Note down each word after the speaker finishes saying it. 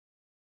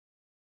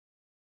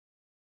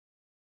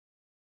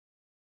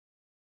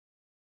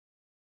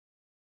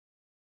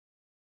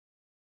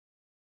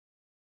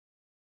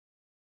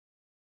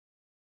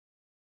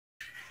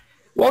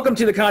Welcome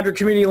to the Conjuror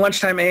Community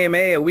Lunchtime AMA,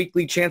 a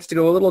weekly chance to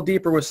go a little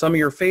deeper with some of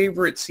your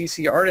favorite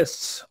CC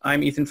artists.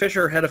 I'm Ethan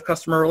Fisher, Head of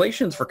Customer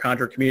Relations for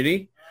Conjuror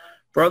Community,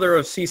 brother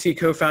of CC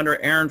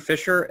co-founder Aaron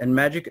Fisher, and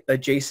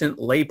magic-adjacent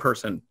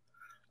layperson.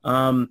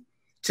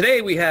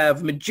 Today we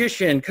have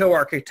magician,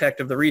 co-architect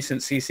of the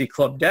recent CC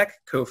Club deck,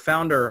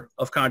 co-founder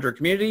of Conjuror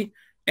Community,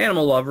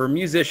 animal lover,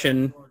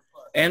 musician,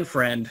 and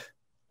friend,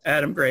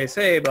 Adam Grace.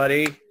 Hey,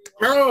 buddy.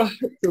 Oh,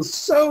 it feels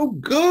so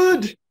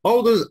good.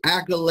 All those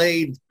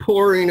accolades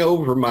pouring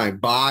over my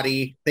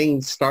body.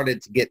 Things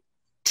started to get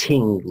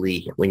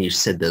tingly when you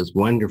said those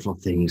wonderful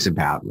things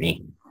about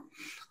me.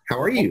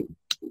 How are you?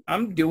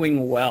 I'm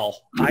doing well.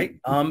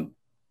 I'm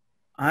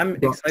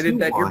excited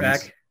that you're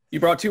back. You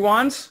brought two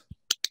wands?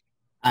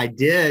 I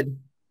did.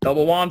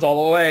 Double wands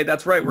all the way.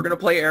 That's right. We're going to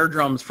play air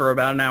drums for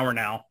about an hour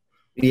now.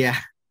 Yeah.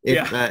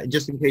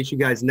 Just in case you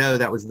guys know,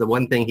 that was the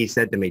one thing he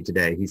said to me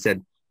today. He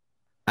said,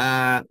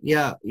 yeah,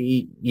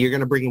 you're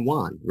going to bring a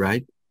wand,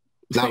 right?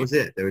 That was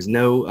it. There was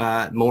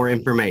no more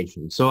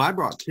information. So I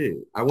brought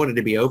two. I wanted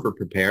to be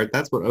over-prepared.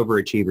 That's what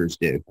overachievers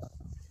do.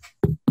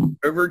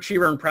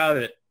 Overachiever and proud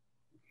of it.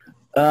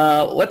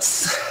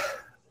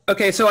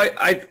 Okay, so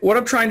what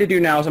I'm trying to do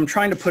now is I'm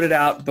trying to put it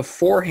out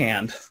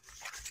beforehand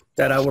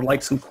that I would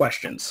like some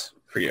questions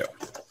for you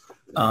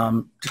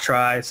to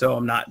try, so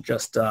I'm not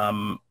just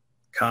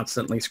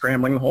constantly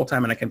scrambling the whole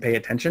time and I can pay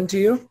attention to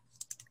you.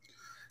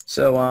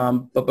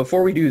 So, but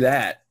before we do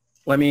that,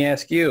 let me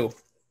ask you,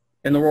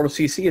 in the world of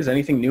CC, is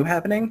anything new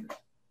happening?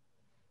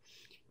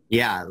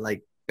 Yeah,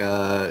 like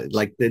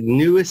the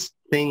newest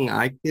thing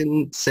I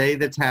can say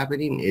that's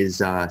happening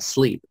is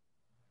sleep.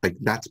 Like,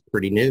 that's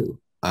pretty new.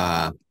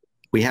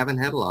 We haven't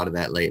had a lot of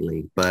that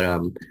lately,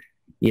 but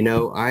you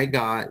know, I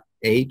got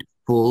 8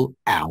 full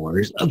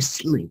hours of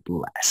sleep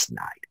last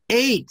night.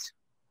 8!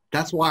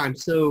 That's why I'm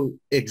so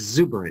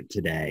exuberant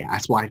today.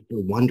 That's why I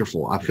feel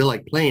wonderful. I feel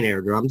like playing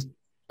air drums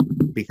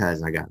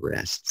because I got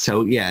rest.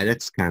 So yeah,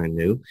 that's kind of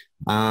new.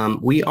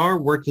 We are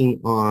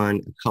working on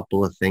a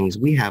couple of things.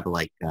 We have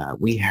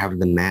we have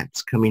the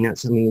mats coming out.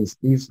 So, I mean,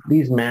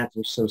 these mats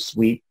are so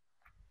sweet.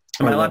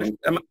 Am I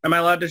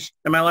allowed to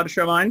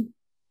show mine?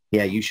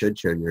 Yeah, you should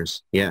show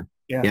yours. Yeah.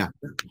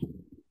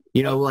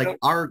 You know, like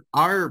our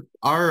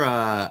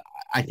I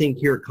think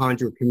here at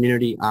Conjuror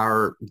Community,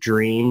 our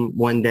dream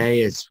one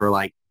day is for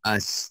like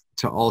us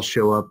to all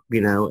show up,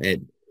 you know, at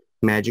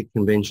magic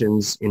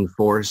conventions in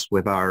force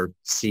with our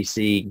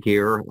CC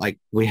gear. Like,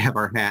 we have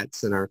our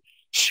hats and our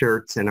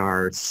shirts and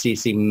our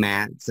CC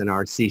mats and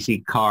our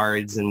CC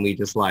cards, and we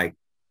just, like,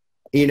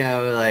 you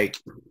know, like,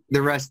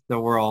 the rest of the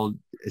world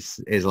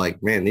is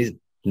like, man,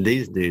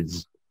 these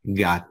dudes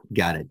got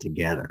it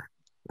together.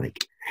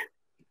 Like,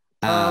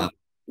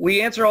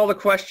 we answer all the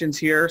questions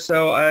here,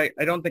 so I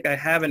don't think I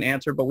have an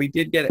answer, but we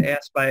did get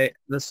asked by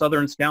the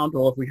Southern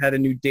Scoundrel if we had a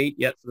new date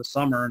yet for the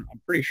summer, and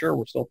I'm pretty sure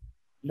we're still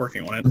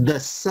working on it. The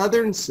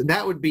Southern,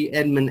 that would be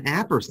Edmund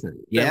Apperson.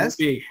 Yes.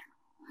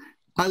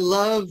 I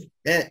love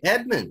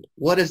Edmund.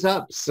 What is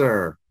up,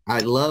 sir? I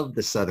love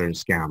the Southern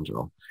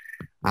Scoundrel.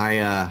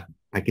 I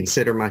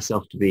consider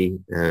myself to be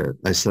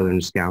a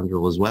Southern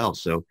Scoundrel as well.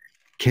 So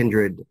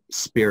kindred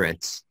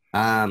spirits.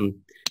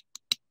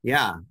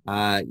 Yeah.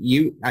 I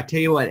tell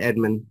you what,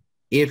 Edmund,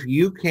 if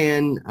you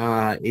could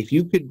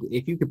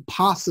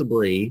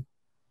possibly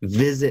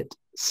visit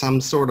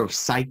some sort of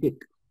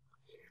psychic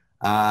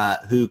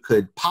who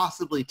could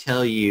possibly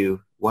tell you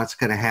what's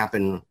going to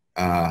happen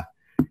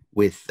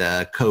with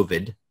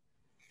COVID.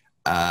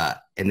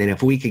 And then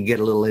if we could get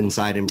a little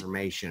inside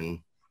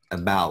information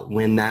about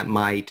when that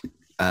might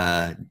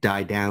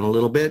die down a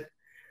little bit,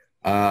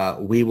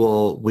 we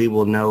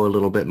will know a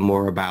little bit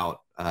more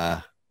about,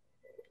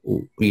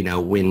 you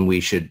know, when we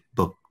should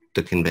book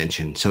the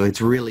convention. So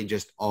it's really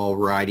just all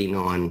riding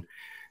on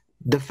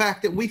the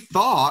fact that we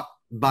thought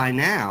by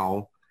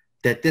now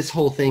that this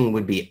whole thing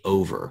would be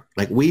over.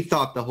 Like, we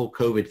thought the whole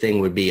COVID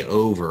thing would be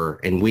over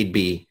and we'd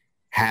be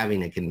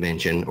having a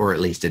convention or at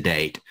least a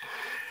date.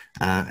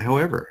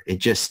 However, it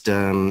just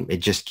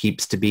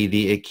keeps to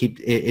be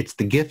it's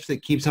the gift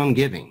that keeps on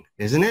giving,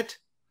 isn't it?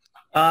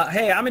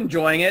 Hey, I'm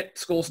enjoying it.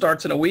 School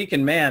starts in a week,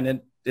 and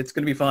man, it's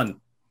going to be fun.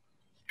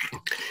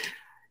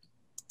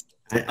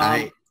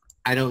 I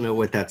don't know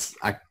what that's.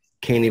 I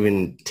can't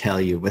even tell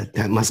you what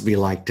that must be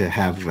like to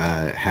have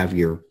to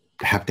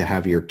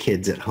have your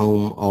kids at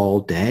home all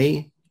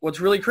day. What's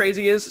really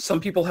crazy is some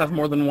people have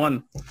more than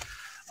one.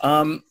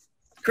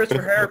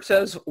 Christopher Harrop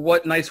says,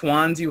 "What nice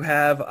wands you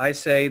have." I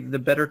say, "The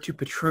better to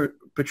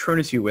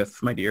patronus you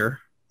with, my dear."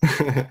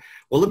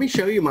 Well, let me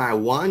show you my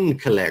wand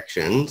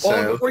collection.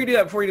 Well, before you do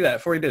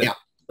that,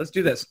 let's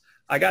do this.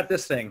 I got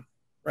this thing,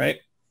 right?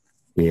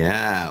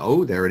 Yeah.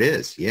 Oh, there it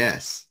is.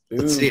 Yes.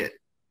 Boom. Let's see it.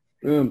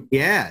 Boom.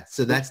 Yeah.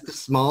 So that's the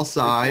small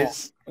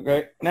size.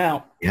 Okay.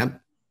 Now.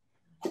 Yep.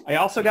 I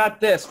also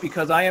got this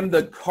because I am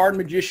the card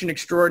magician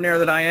extraordinaire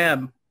that I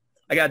am.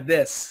 I got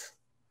this.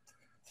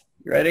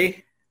 You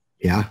ready?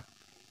 Yeah.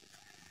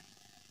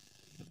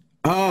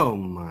 Oh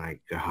my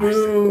gosh.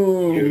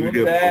 Boom, look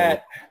at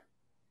that.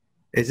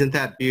 Isn't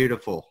that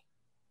beautiful?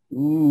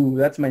 Ooh,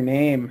 that's my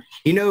name.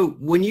 You know,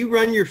 when you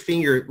run your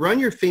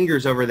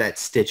fingers over that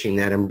stitching,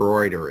 that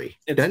embroidery,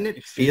 doesn't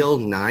it feel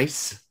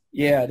nice?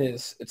 Yeah, it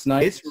is. It's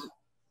nice.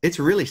 It's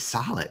really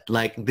solid.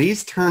 Like,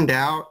 these turned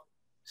out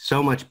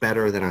so much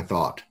better than I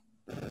thought.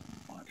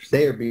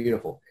 They are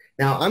beautiful.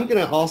 Now, I'm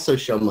going to also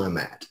show my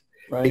mat.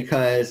 Right.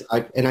 Because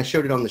I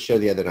showed it on the show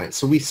the other night.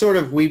 So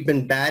we've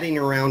been batting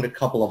around a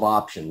couple of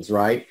options,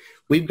 right?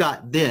 We've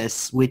got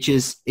this, which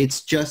is,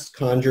 it's just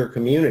Conjuror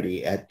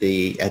Community at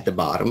the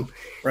bottom,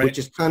 right, which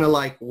is kind of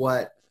like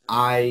what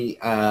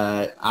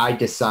I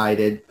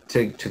decided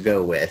to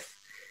go with.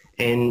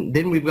 And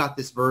then we've got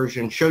this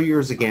version. Show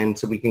yours again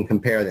so we can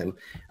compare them.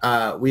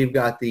 We've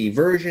got the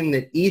version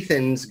that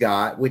Ethan's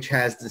got, which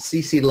has the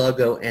CC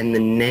logo and the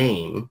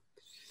name.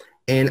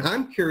 And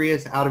I'm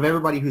curious, out of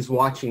everybody who's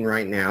watching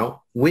right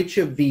now, which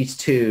of these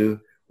two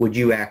would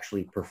you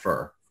actually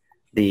prefer?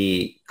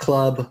 The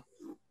club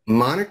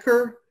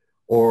moniker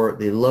or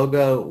the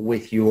logo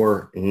with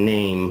your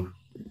name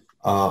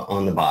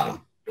on the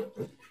bottom?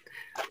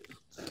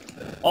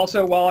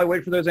 Also, while I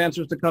wait for those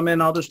answers to come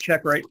in, I'll just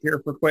check right here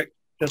for quick,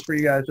 just for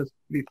you guys. Just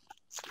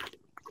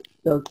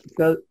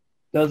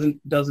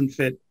doesn't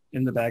fit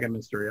in the bag of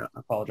mystery. I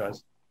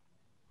apologize.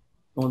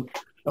 That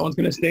one's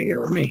going to stay here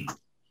with me.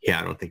 Yeah,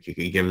 I don't think you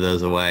could give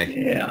those away.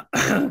 Yeah.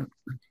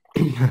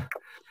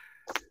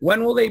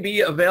 When will they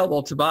be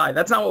available to buy?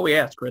 That's not what we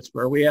asked,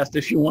 Christopher. We asked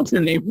if you want to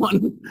name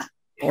one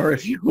or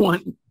if you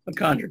want a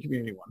Conjure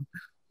Community one.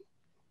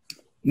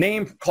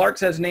 Name, Clark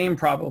says name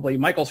probably.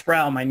 Michael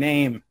Sproul, my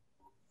name.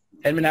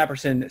 Edmund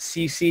Apperson,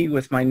 CC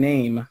with my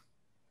name.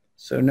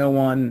 So no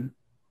one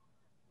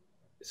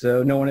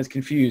is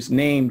confused.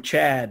 Name,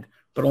 Chad,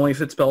 but only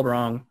if it's spelled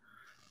wrong.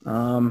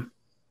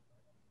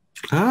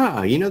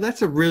 You know,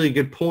 that's a really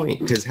good point,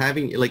 because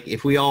having, like,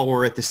 if we all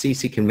were at the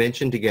CC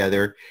convention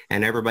together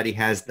and everybody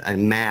has a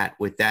mat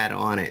with that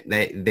on it,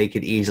 they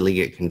could easily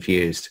get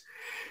confused.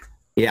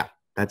 Yeah,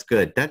 that's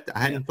good. I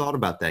hadn't thought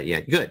about that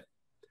yet. Good.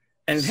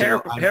 And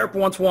so Harrop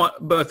wants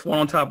both one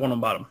on top, one on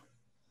bottom.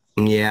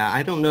 Yeah,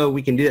 I don't know if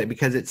we can do that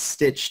because it's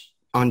stitched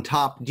on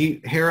top.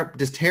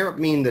 Does Harrop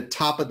mean the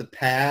top of the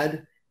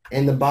pad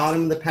and the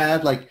bottom of the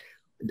pad, like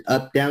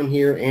up, down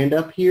here, and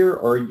up here?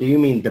 Or do you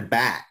mean the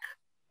back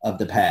of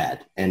the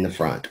pad and the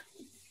front?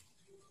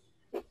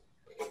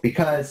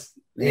 Because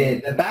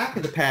the back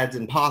of the pad's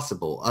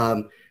impossible.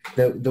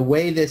 The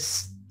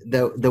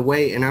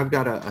way, and I've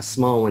got a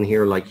small one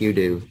here like you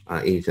do,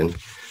 Ethan.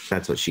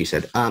 That's what she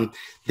said.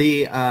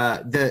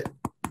 The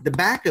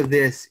back of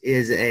this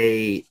is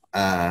a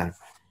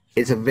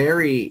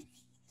very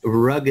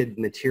rugged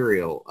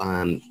material.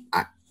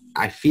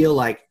 I feel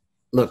like,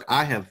 look,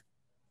 I have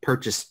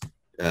purchased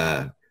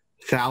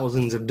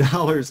thousands of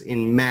dollars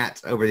in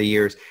mats over the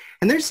years,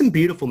 and there's some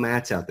beautiful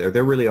mats out there.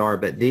 There really are,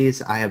 but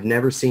these, I have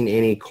never seen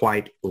any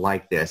quite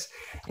like this.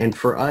 And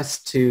for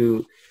us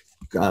to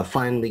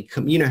finally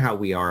come, you know how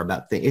we are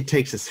about things. It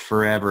takes us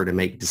forever to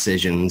make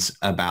decisions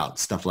about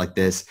stuff like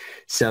this.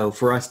 So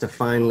for us to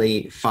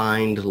finally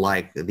find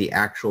like the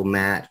actual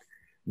mat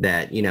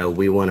that, you know,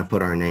 we want to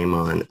put our name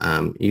on,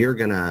 you're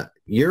gonna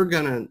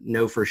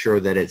know for sure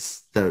that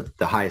it's the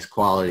highest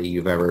quality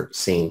you've ever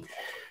seen.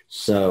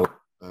 So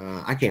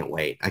I can't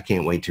wait. I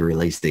can't wait to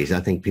release these.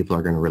 I think people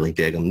are going to really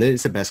dig them. This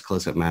is the best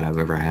close-up mat I've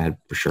ever had,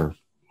 for sure.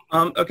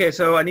 Okay,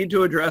 so I need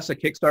to address a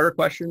Kickstarter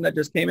question that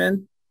just came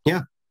in.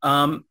 Yeah.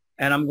 And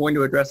I'm going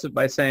to address it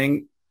by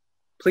saying,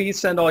 please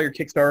send all your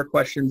Kickstarter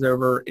questions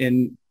over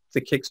in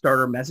the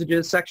Kickstarter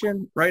messages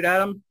section, right,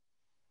 Adam?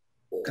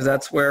 Because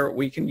that's where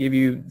we can give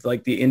you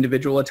like the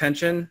individual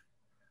attention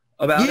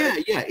about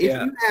it. Yeah.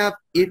 You have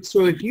it,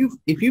 so if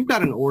you've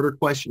got an order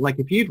question, like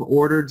if you've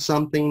ordered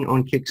something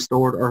on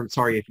Kickstarter, or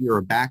sorry, if you're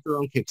a backer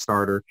on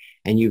Kickstarter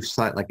and you've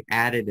like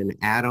added an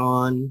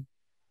add-on,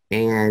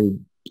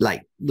 and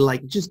like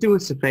just do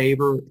us a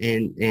favor,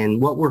 and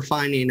what we're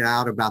finding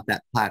out about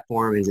that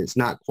platform is it's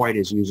not quite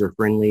as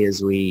user-friendly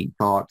as we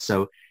thought.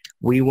 So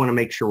we want to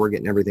make sure we're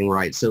getting everything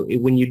right. So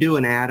when you do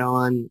an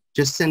add-on,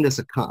 just send us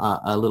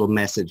a little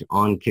message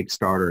on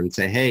Kickstarter and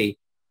say, hey,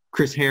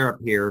 Chris Harrop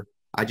here.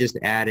 I just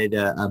added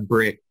a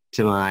brick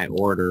to my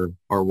order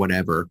or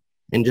whatever,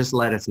 and just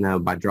let us know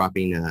by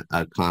dropping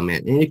a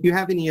comment. And if you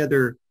have any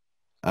other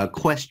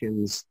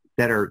questions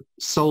that are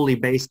solely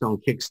based on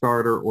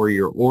Kickstarter or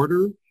your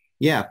order,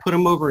 yeah, put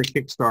them over in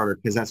Kickstarter,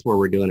 because that's where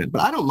we're doing it.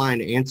 But I don't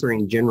mind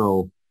answering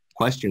general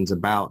questions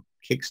about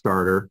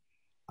Kickstarter.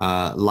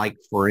 Like,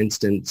 for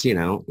instance, you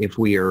know, if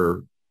we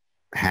are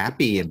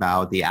happy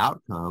about the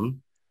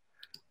outcome,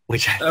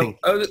 which I think...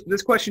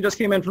 This question just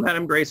came in from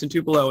Adam Grace in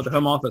Tupelo at the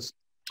home office.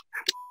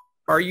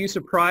 Are you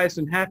surprised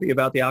and happy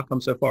about the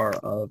outcome so far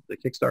of the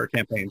Kickstarter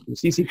campaign from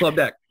CC Club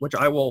Deck, which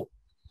I will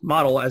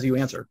model as you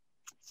answer?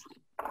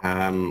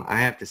 I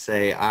have to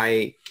say,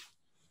 I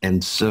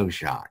am so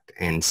shocked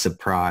and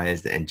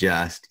surprised and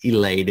just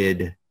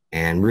elated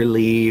and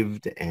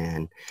relieved,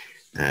 and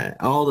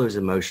all those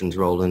emotions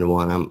rolled into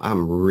one.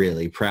 I'm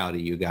really proud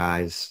of you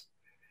guys.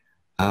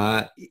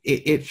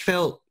 It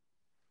felt,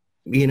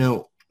 you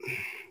know,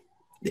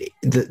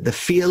 the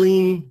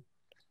feeling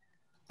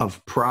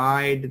of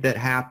pride that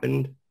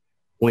happened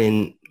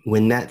when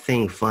that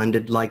thing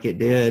funded like it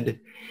did.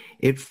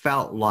 It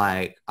felt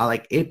like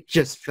it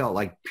just felt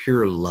like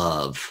pure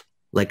love.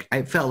 Like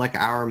I felt like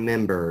our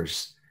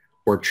members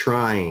were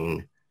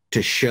trying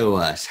to show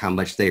us how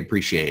much they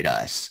appreciate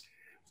us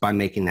by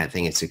making that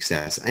thing a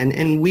success.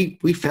 And we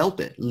felt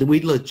it.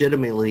 We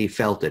legitimately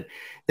felt it.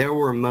 There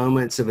were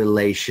moments of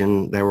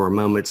elation. There were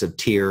moments of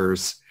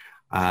tears.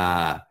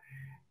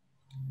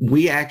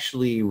 We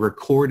actually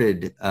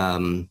recorded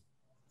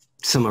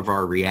some of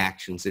our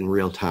reactions in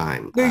real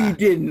time. No, you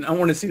didn't. I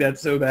want to see that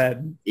so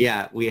bad.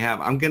 Yeah, we have.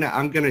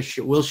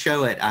 We'll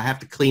show it. I have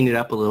to clean it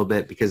up a little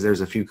bit because there's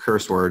a few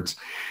curse words,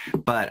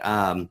 but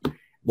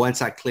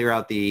once I clear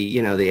out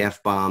the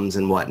F-bombs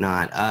and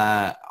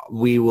whatnot,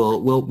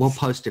 we'll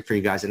post it for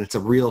you guys, and it's a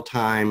real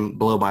time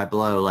blow by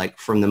blow, like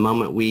from the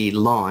moment we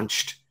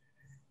launched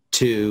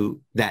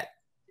to that.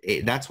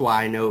 That's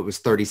why I know it was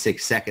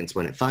 36 seconds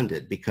when it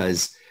funded,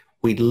 because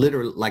we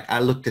literally, like, I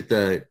looked at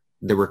the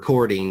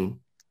recording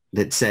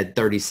that said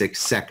 36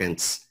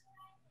 seconds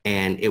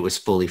and it was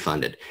fully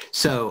funded.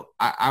 So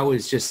I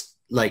was just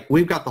like,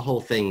 we've got the whole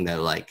thing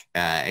though, like,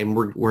 and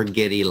we're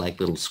giddy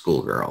like little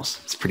schoolgirls.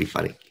 It's pretty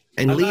funny.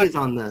 And Lee's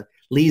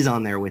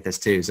on there with us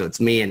too. So it's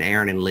me and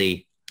Aaron and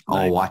Lee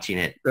all watching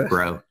it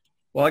grow.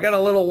 Well, I got a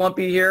little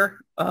lumpy here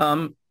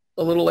a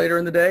little later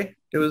in the day.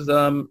 It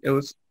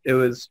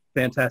was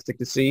fantastic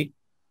to see.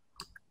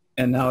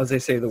 And now, as they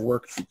say, the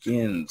work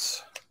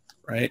begins,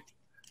 right?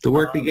 The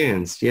work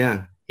begins.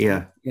 Yeah.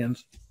 Yeah.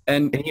 Begins.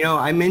 And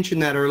I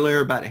mentioned that earlier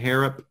about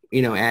Harrop,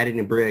 adding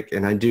a brick.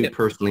 And I do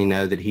personally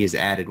know that he has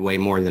added way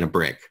more than a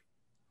brick.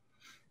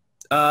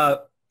 No,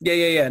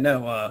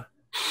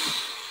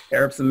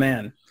 Harrop's the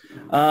man.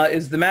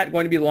 Is the mat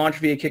going to be launched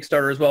via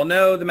Kickstarter as well?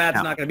 No, the mat's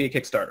not going to be a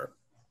Kickstarter.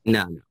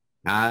 No,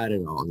 not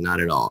at all. Not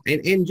at all.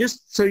 And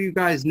just so you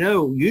guys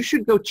know, you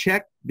should go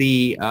check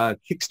the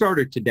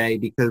Kickstarter today,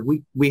 because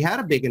we had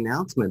a big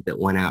announcement that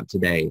went out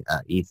today,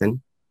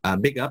 Ethan. A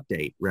big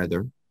update,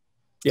 rather.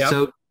 Yeah.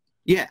 So,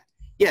 yeah.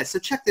 So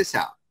check this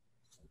out.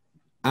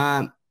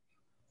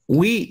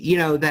 We,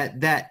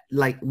 that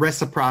like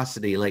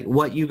reciprocity, like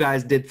what you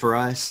guys did for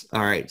us.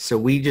 All right. So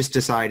we just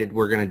decided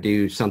we're going to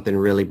do something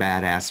really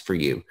badass for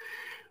you.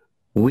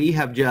 We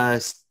have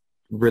just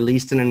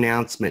released an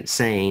announcement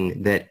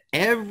saying that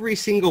every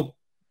single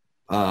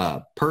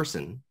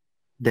person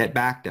that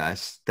backed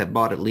us, that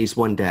bought at least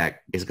one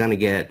deck, is going to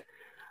get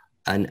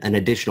an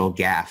additional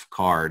GAF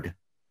card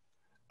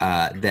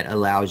that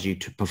allows you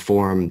to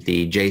perform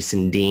the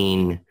Jason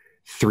Dean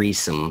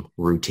threesome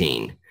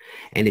routine.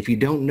 And if you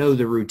don't know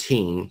the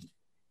routine,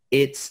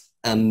 it's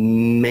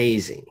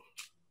amazing.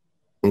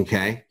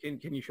 Okay.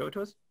 Can you show it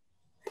to us?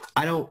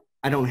 I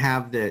don't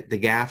have the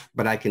GAF,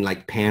 but I can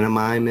like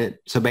pantomime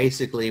it. So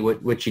basically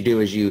what you do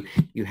is you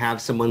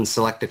have someone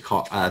select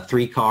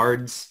three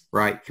cards,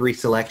 right? 3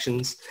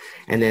 selections,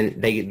 and then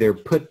they're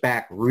put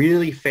back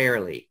really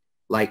fairly.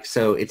 Like,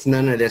 so it's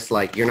none of this,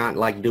 like, you're not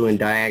like doing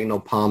diagonal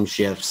palm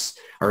shifts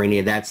or any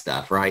of that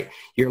stuff, right?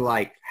 You're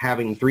like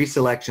having 3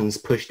 selections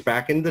pushed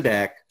back into the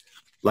deck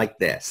like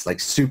this,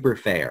 like super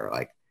fair,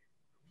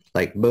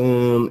 like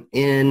boom,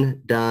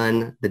 in,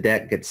 done, the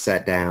deck gets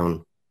set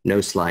down,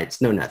 no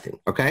slides, no nothing,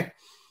 okay?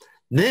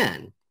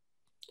 Then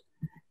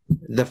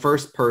the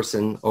first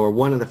person, or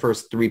one of the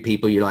first 3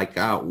 people, you're like,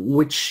 I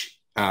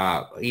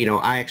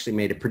actually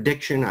made a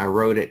prediction. I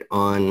wrote it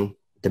on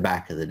the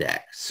back of the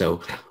deck.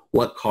 So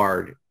what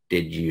card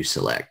did you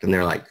select? And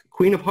they're like,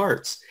 Queen of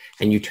Hearts.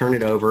 And you turn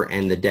it over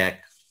and the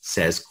deck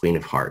says Queen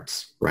of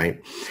Hearts,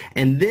 right?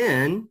 And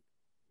then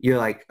you're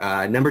like,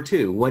 number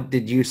 2, what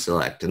did you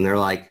select? And they're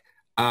like,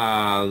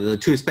 the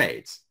 2 of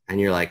Spades. And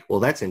you're like, well,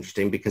 that's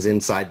interesting, because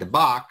inside the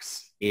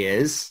box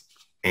is,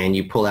 and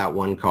you pull out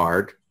one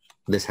card.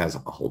 This has a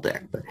whole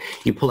deck, but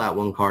you pull out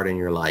one card and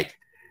you're like,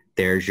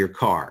 there's your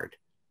card,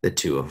 the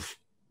 2 of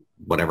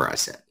whatever I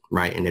said,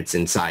 right? And it's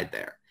inside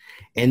there.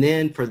 And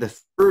then for the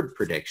 3rd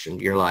prediction,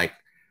 you're like,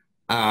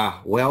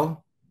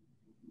 well,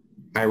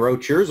 I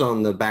wrote yours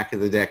on the back of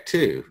the deck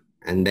too.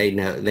 And they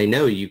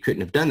know you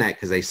couldn't have done that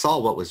because they saw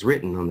what was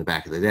written on the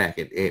back of the deck.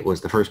 It was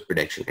the first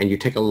prediction. And you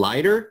take a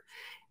lighter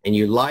and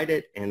you light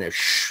it, and a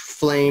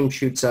flame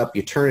shoots up.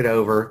 You turn it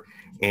over,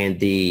 and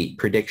the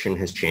prediction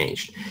has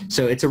changed.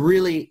 So it's a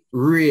really,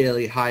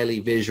 really highly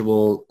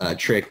visual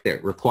trick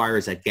that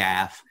requires a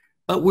GAF.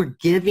 But we're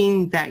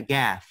giving that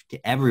GAF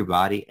to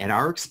everybody at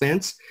our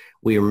expense.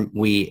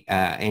 We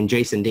and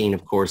Jason Dean,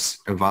 of course,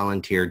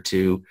 volunteered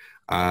to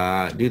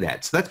do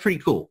that. So that's pretty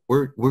cool.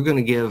 We're going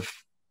to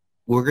give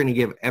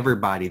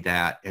everybody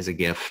that as a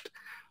gift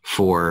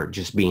for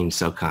just being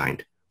so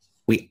kind.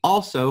 We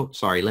also,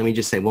 sorry, let me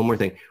just say one more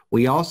thing.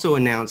 We also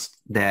announced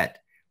that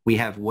we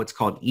have what's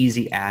called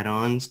easy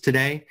add-ons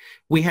today.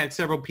 We had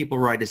several people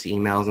write us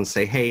emails and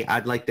say, hey,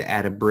 I'd like to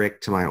add a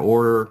brick to my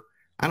order.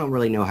 I don't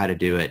really know how to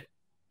do it,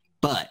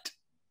 but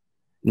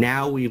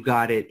now we've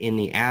got it in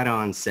the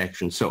add-on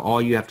section. So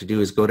all you have to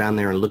do is go down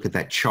there and look at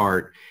that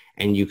chart,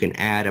 and you can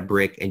add a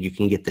brick, and you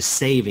can get the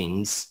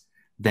savings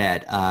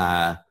that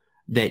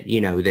that,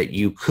 you know, that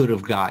you could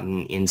have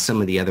gotten in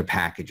some of the other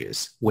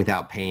packages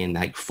without paying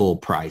like full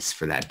price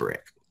for that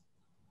brick.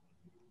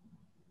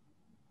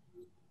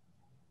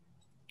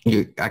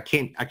 I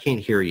can't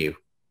hear you.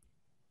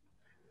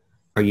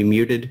 Are you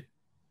muted?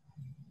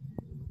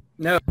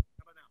 No. How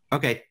about now?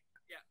 Okay.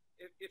 Yeah.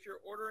 If you're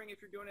ordering,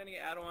 if you're doing any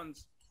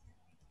add-ons.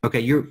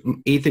 Okay.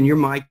 Ethan, your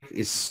mic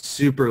is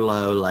super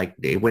low. Like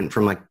it went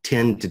from like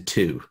 10 to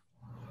 2.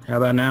 How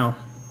about now?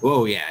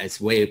 Oh yeah. It's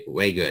way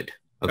good.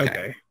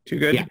 Okay. Too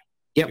good? Yeah.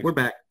 Yep. We're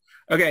back.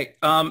 Okay.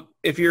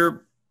 If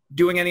you're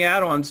doing any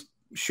add-ons,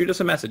 shoot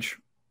us a message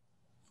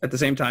at the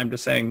same time,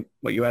 just saying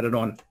what you added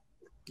on,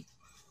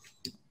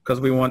 because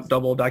we want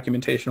double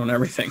documentation on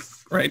everything,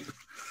 right?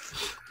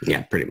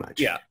 Yeah, pretty much.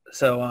 Yeah.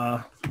 So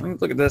let me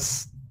look at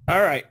this.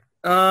 All right.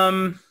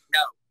 No,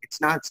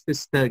 it's not.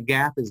 The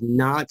gap is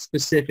not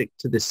specific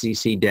to the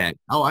CC deck.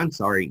 Oh, I'm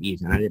sorry,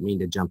 Ethan. I didn't mean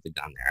to jump the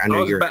gun there. I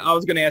know I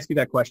was going to ask you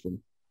that question.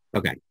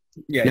 Okay.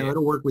 Yeah. No,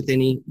 it'll work with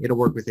any. It'll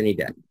work with any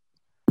deck.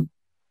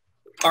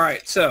 All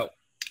right. So,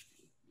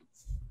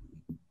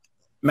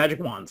 magic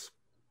wands.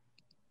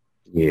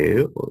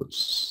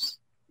 Yes.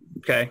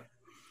 Okay.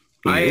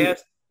 Yeah.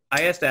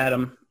 I asked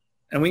Adam,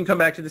 and we can come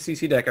back to the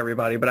CC deck,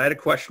 everybody, but I had a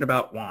question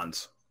about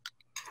wands.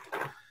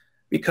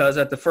 Because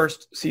at the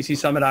first CC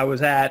Summit I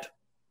was at,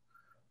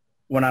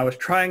 when I was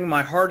trying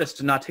my hardest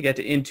to not to get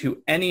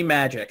into any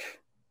magic,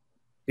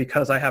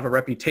 because I have a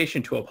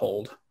reputation to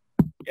uphold,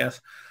 yes,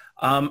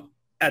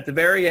 at the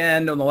very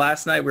end, on the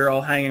last night, we were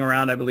all hanging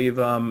around. I believe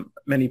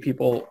many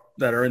people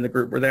that are in the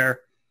group were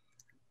there.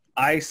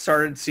 I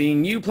started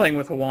seeing you playing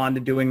with a wand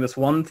and doing this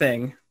one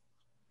thing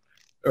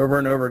over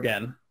and over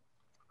again.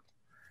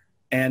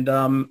 And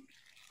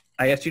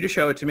I asked you to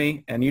show it to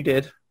me, and you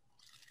did,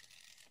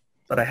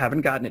 but I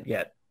haven't gotten it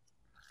yet.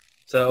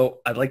 So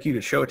I'd like you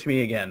to show it to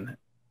me again.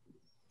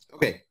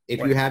 Okay. If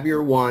you have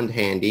your wand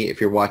handy, if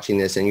you're watching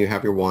this and you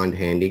have your wand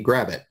handy,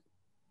 grab it.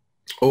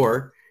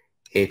 Or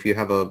if you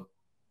have a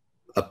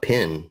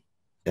pen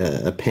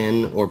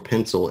or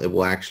pencil, it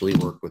will actually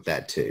work with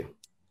that too.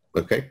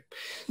 Okay.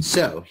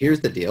 So here's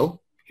the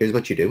deal. Here's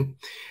what you do.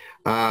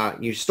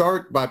 You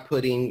start by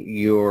putting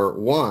your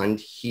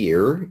wand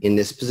here in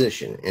this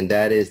position, and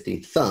that is the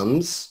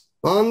thumbs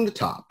on the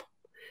top.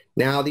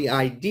 Now, the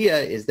idea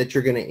is that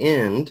you're going to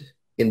end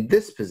in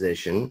this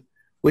position,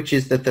 which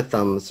is that the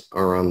thumbs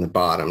are on the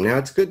bottom. Now,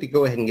 it's good to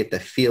go ahead and get the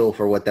feel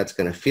for what that's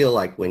going to feel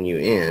like when you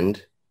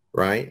end,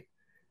 right?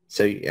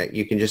 So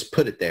you can just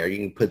put it there. You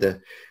can put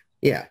the,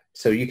 yeah,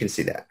 so you can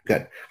see that.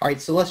 Good. All right,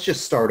 so let's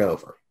just start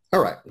over.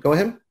 All right, go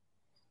ahead.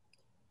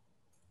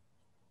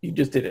 You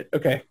just did it.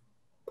 Okay.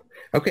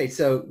 Okay,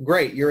 so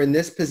great. You're in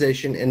this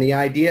position, and the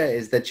idea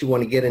is that you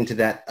want to get into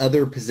that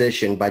other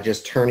position by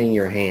just turning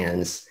your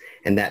hands,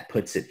 and that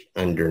puts it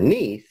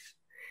underneath.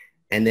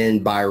 And then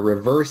by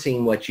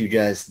reversing what you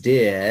just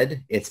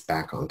did, it's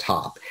back on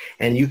top.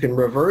 And you can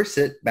reverse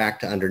it back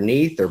to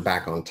underneath or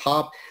back on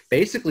top,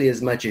 basically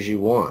as much as you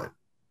want.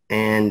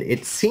 And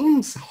it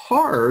seems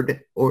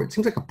hard, or it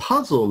seems like a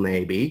puzzle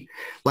maybe.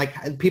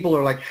 Like people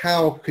are like,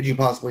 how could you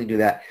possibly do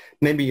that?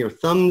 Maybe your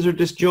thumbs are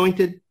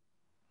disjointed.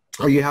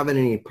 Are you having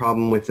any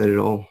problem with it at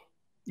all?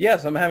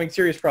 Yes, I'm having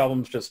serious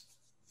problems.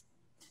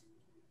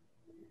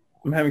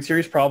 I'm having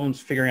serious problems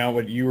figuring out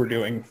what you were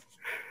doing.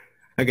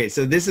 Okay,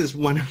 so this is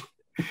one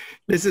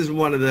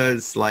of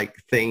those like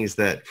things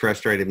that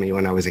frustrated me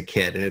when I was a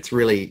kid, and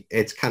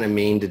it's kind of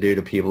mean to do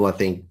to people, I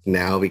think,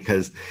 now,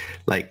 because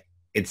like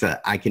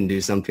I can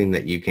do something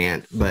that you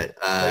can't, but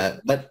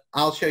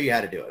I'll show you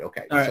how to do it.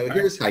 Okay, so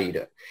here's how you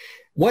do it.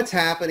 What's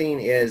happening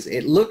is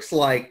it looks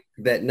like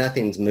that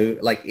nothing's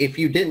moved. Like if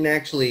you didn't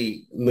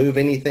actually move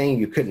anything,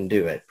 you couldn't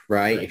do it,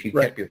 right? If you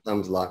kept your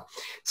thumbs locked.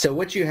 So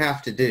what you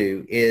have to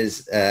do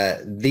is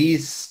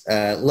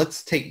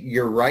let's take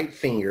your right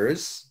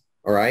fingers,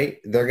 all right?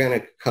 They're going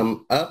to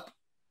come up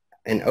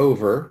and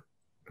over,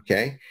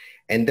 okay?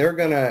 And they're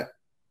going to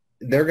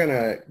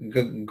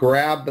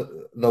grab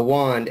the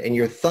wand, and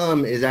your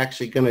thumb is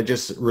actually going to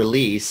just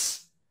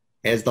release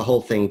as the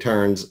whole thing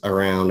turns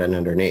around and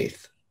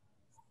underneath.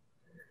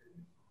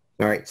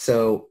 All right,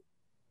 so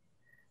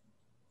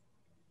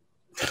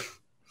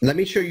let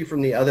me show you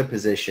from the other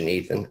position,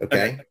 Ethan,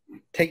 okay?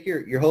 Take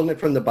you're holding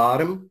it from the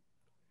bottom,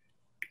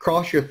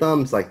 cross your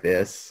thumbs like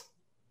this.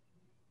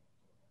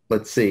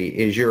 Let's see,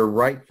 is your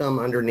right thumb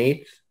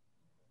underneath?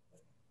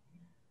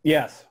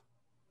 Yes.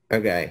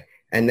 Okay,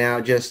 and now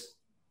just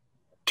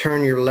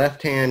turn your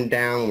left hand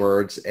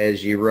downwards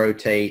as you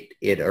rotate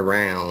it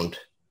around,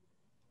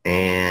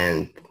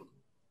 and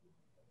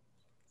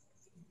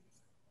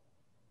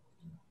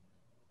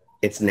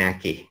it's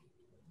knacky.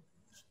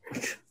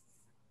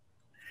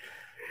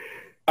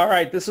 All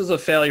right, this is a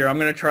failure. I'm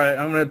going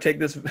to take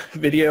this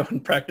video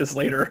and practice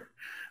later.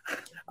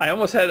 I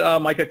almost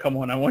had Micah come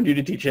on. I wanted you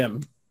to teach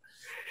him.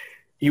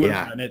 He would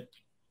have done it.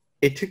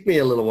 It took me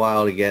a little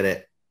while to get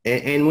it.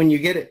 And when you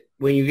get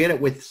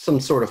it with some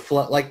sort of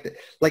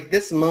like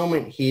this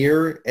moment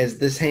here, as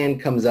this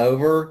hand comes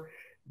over,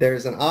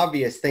 there's an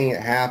obvious thing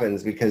that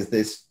happens because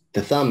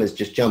the thumb is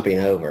just jumping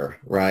over,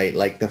 right?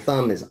 Like the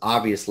thumb is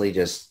obviously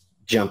just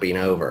jumping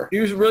over.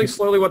 Use really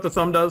slowly what the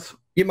thumb does.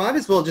 You might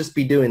as well just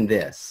be doing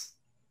this.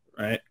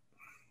 Right.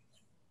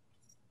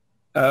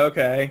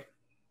 Okay.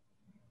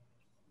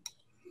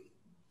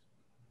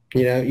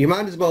 You know, you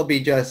might as well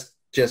be just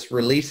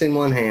releasing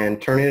one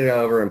hand, turning it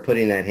over, and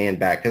putting that hand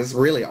back, because it's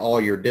really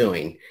all you're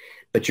doing.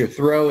 But you're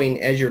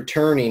throwing, as you're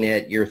turning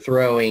it, you're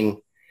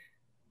throwing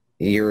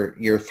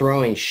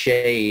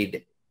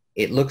shade.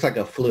 It looks like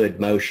a fluid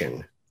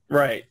motion.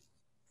 Right.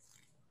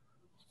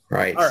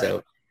 Right. All right.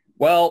 So,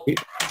 well,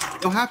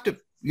 you'll have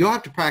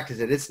to practice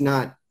it. It's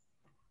not,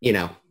 you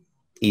know,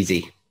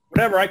 easy.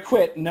 Whatever. I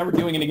quit. Never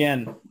doing it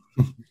again.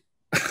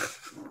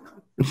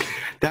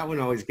 That one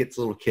always gets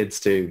little kids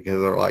too, because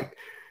they're like,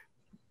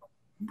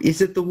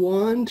 "Is it the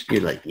wand?"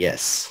 You're like,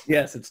 "Yes."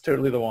 Yes, it's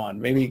totally the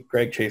wand. Maybe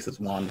Greg Chase's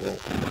wand will.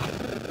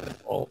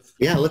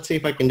 Yeah, let's see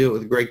if I can do it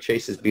with Greg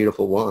Chase's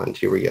beautiful wand.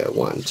 Here we go.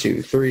 1,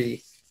 2,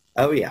 3.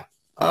 Oh yeah.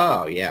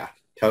 Oh yeah.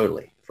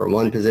 Totally. From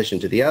one position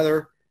to the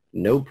other,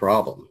 no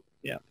problem.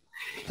 Yeah.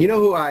 You know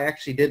who I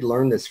actually did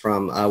learn this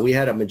from? We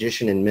had a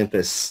magician in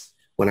Memphis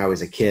when I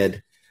was a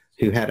kid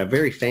who had a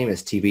very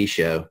famous TV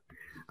show.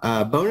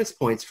 Bonus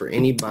points for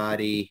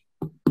anybody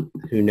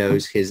who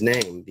knows his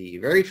name. The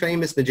very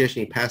famous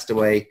magician, he passed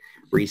away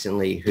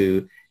recently,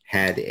 who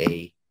had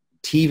a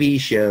TV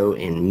show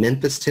in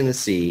Memphis,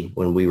 Tennessee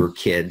when we were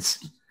kids.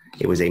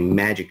 It was a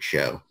magic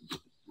show.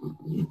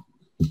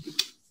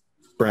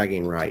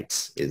 Bragging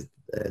rights is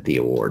the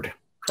award.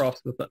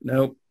 Cross the thumb.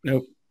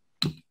 Nope.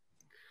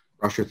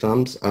 Cross your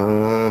thumbs.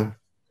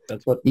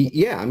 That's what.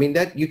 Yeah, I mean,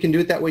 that you can do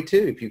it that way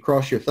too. If you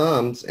cross your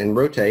thumbs and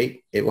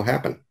rotate, it will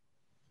happen.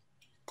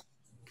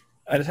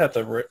 I just have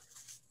to.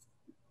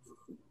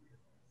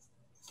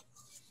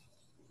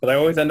 But I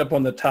always end up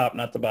on the top,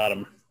 not the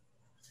bottom.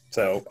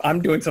 So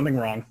I'm doing something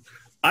wrong.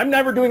 I'm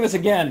never doing this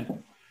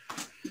again.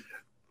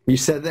 You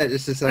said that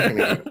just a second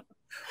ago.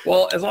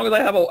 Well, as long as I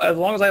have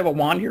a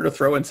wand here to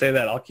throw and say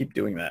that, I'll keep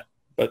doing that.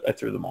 But I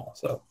threw them all.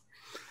 So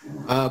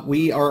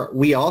we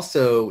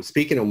also,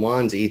 speaking of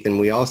wands, Ethan,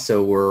 we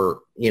also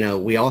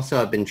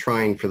have been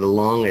trying for the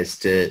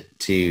longest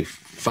to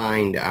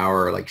find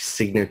our like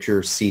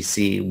signature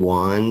CC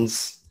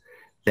wands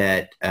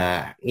that,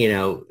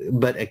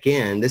 but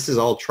again, this is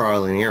all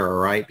trial and error,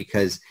 right?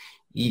 Because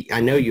I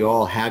know you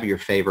all have your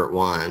favorite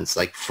wands.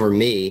 Like for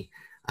me,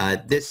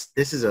 this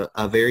is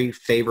a very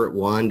favorite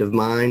wand of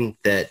mine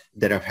that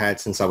I've had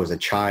since I was a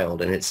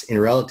child, and it's in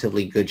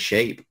relatively good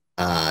shape,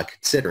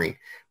 considering,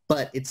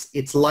 but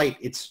it's light.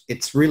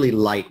 It's really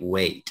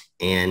lightweight,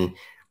 and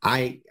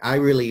I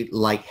really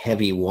like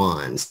heavy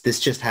wands. This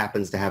just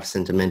happens to have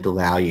sentimental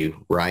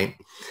value, right?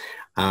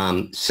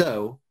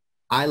 So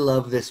I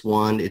love this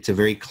wand. It's a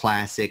very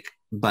classic,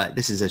 but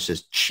this is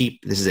just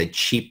cheap. This is a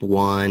cheap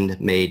wand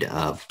made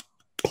of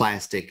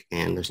plastic,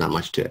 and there's not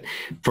much to it.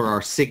 For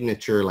our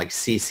signature like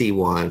CC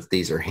wands,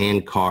 these are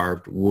hand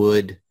carved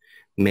wood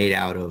made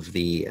out of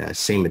the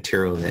same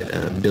material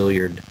that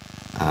billiard,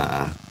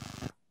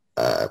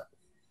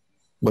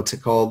 what's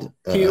it called?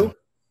 Cue?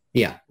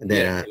 Yeah,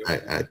 that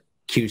a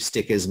cue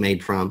stick is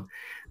made from.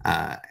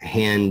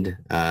 Hand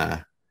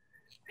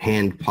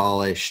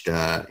polished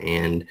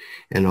and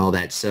all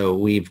that. So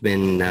we've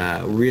been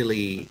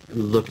really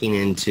looking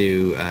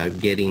into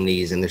getting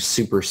these, and they're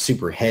super,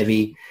 super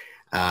heavy,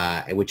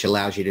 which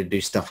allows you to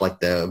do stuff like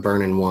the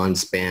Vernon wand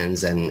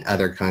spins and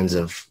other kinds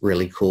of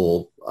really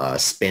cool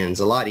spins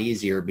a lot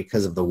easier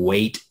because of the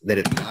weight that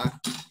it's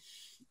got.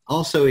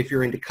 Also, if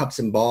you're into cups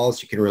and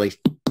balls, you can really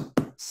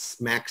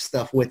smack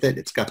stuff with it.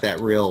 It's got that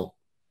real,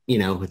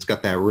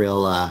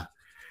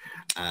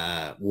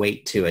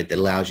 weight to it that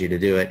allows you to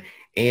do it.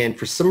 And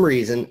for some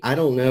reason, I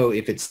don't know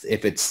if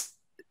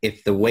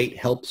the weight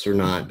helps or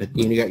not, but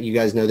you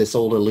guys know this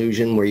old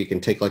illusion where you can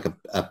take like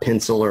a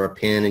pencil or a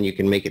pen and you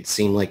can make it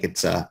seem like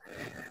it's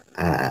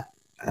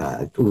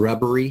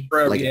rubbery.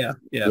 Yeah.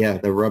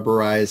 The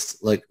rubberized,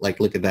 like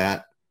look at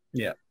that.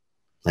 Yeah.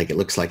 Like it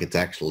looks like it's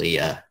actually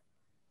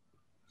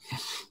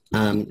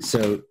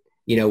so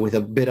with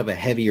a bit of a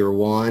heavier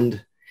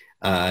wand,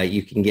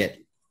 you can get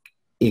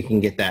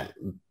that.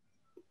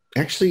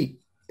 Actually,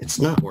 it's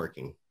not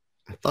working.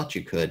 I thought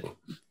you could.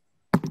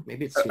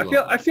 Maybe it's too long.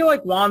 I feel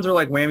like wands are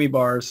like whammy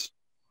bars.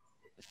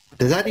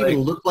 Does that even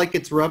look like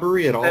it's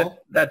rubbery at all?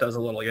 That does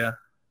a little, yeah.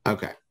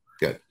 Okay,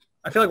 good.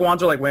 I feel like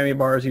wands are like whammy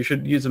bars. You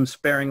should use them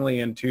sparingly,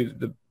 and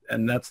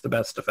that's the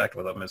best effect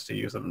with them is to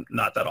use them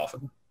not that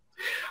often.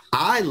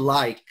 I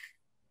like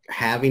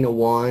having a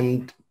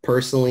wand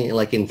personally.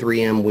 Like in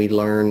 3M, we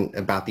learn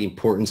about the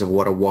importance of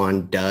what a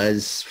wand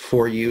does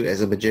for you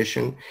as a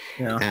magician.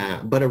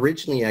 Yeah. But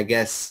originally, I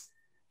guess,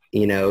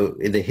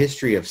 the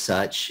history of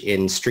such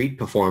in street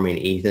performing,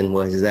 Ethan,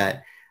 was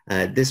that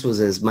this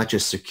was as much a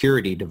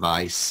security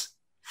device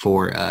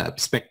for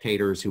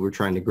spectators who were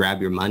trying to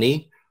grab your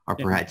money or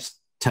perhaps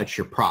touch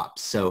your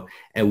props. So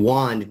a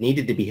wand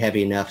needed to be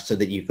heavy enough so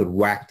that you could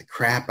whack the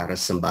crap out of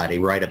somebody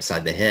right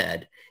upside the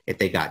head if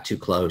they got too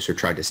close or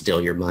tried to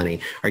steal your money,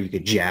 or you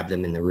could jab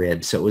them in the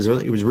ribs. So it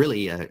was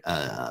really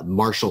a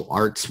martial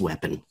arts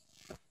weapon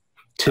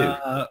too.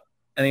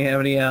 Any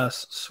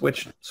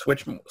switch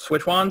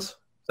wands?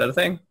 Is that a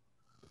thing?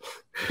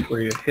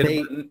 Where you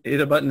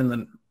hit a button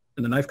and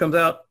the knife comes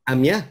out.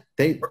 Yeah,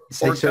 they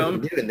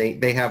certainly do, and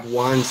they have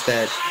wands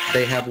that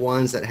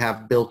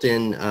have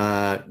built-in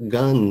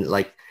gun,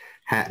 like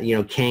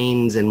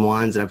canes and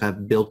wands that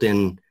have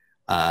built-in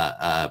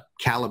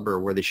caliber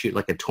where they shoot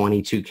like a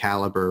 22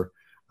 caliber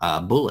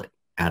bullet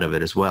out of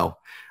it as well.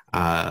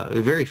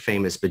 A very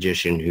famous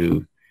magician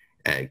who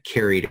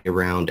carried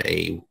around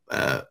a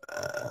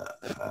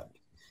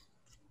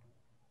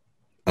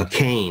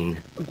cane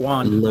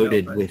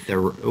loaded with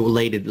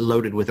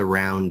a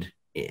round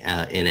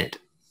in it.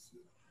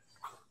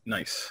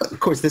 Nice. Of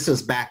course, this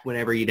was back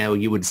whenever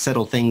you would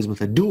settle things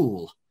with a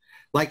duel.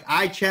 Like,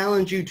 I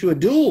challenge you to a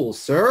duel,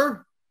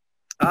 sir.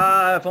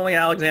 If only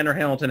Alexander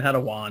Hamilton had a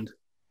wand.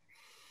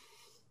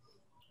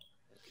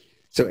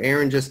 So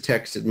Aaron just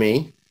texted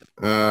me.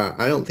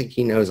 I don't think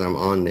he knows I'm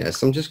on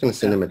this. I'm just going to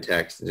send him a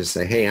text and just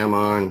say, hey, I'm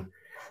on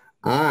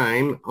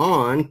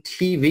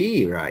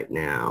TV right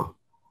now.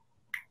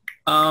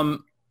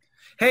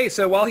 Hey,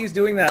 so while he's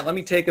doing that, let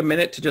me take a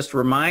minute to just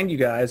remind you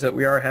guys that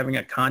we are having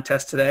a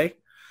contest today.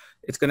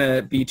 It's going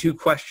to be 2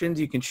 questions.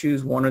 You can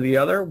choose one or the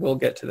other. We'll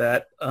get to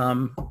that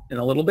in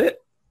a little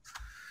bit.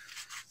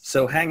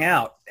 So hang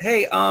out.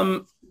 Hey,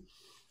 I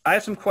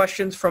have some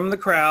questions from the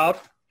crowd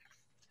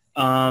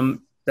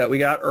that we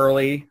got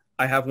early.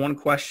 I have one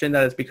question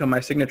that has become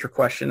my signature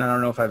question. I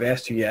don't know if I've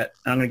asked you yet.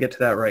 I'm going to get to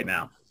that right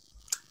now.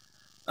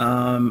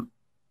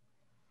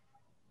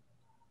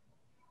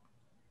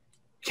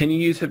 Can you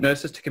use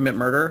hypnosis to commit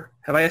murder?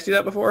 Have I asked you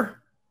that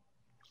before?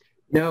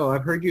 No,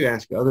 I've heard you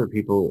ask other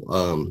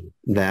people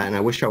that, and I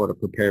wish I would have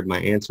prepared my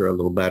answer a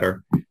little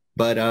better.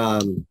 But,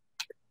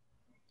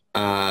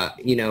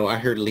 I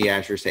heard Lee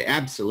Asher say,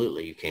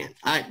 absolutely you can.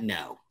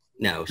 No.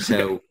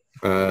 So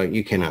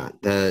you cannot.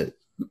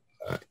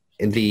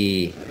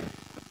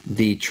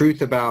 The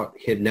truth about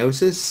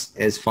hypnosis,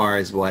 as far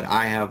as what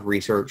I have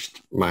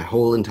researched my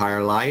whole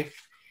entire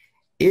life,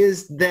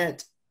 is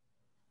that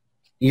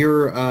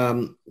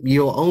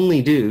you'll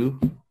only do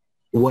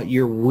what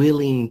you're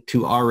willing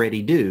to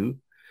already do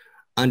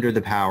under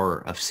the power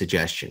of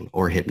suggestion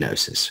or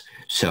hypnosis.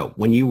 So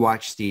when you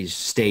watch these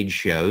stage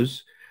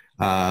shows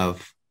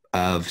of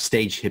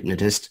stage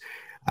hypnotists,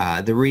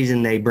 the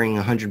reason they bring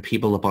 100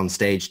 people up on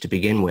stage to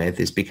begin with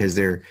is because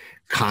they're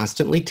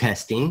constantly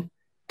testing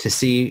to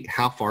see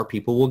how far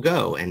people will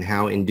go and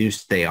how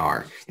induced they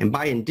are. And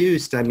by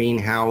induced, I mean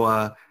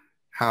how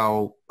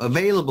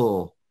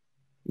available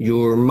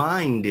your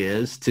mind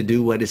is to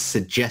do what is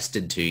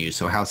suggested to you.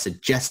 So how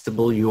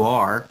suggestible you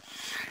are.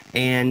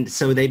 And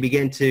so they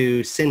begin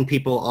to send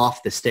people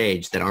off the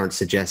stage that aren't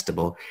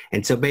suggestible.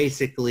 And so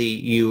basically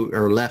you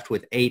are left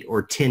with 8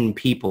 or 10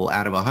 people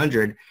out of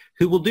 100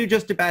 who will do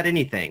just about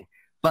anything.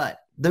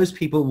 But those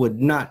people would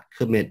not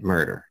commit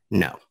murder.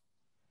 No,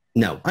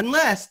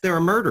 unless they're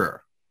a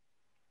murderer.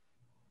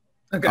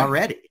 Okay.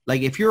 Already.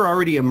 Like, if you're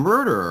already a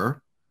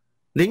murderer,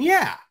 then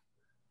yeah,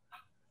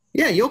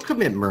 you'll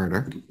commit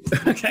murder.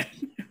 Okay.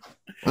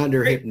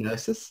 Under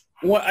hypnosis.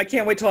 Well, I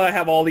can't wait till I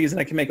have all these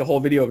and I can make a whole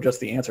video of just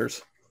the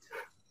answers.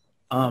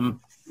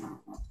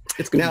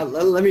 It's good. Now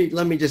let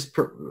me just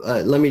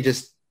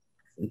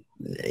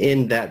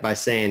end that by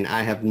saying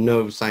I have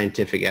no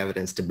scientific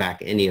evidence to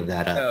back any of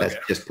that up. Okay.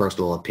 That's just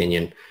personal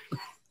opinion.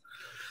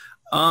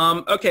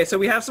 Okay, so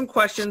we have some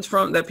questions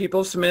that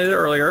people submitted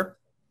earlier.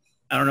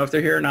 I don't know if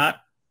they're here or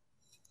not.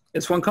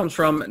 This one comes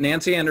from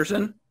Nancy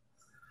Anderson.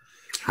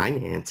 Hi,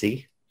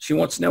 Nancy. She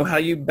wants to know how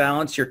you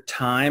balance your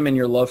time and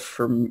your love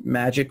for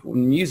magic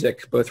and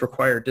music. Both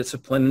require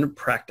discipline and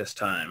practice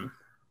time.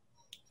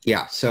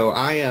 Yeah, so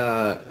I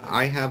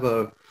have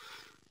a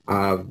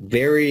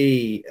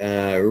very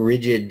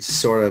rigid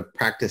sort of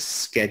practice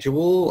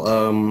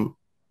schedule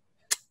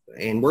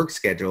and work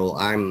schedule.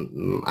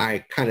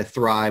 I kind of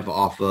thrive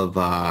off of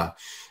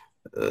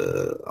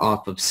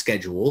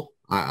schedule.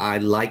 I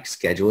like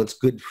schedule. It's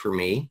good for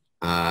me.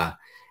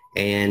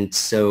 And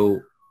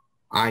so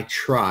I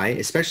try,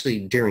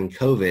 especially during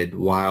COVID,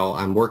 while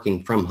I'm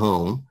working from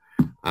home,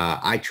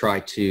 I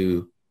try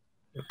to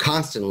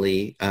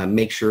constantly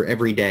make sure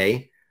every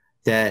day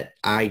that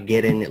I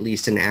get in at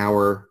least an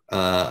hour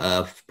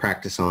of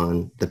practice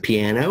on the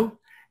piano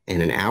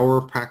and an hour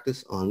of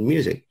practice on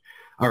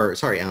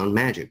on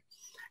magic.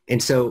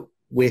 And so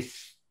with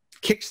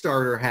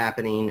Kickstarter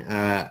happening,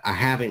 I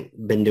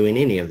haven't been doing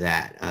any of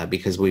that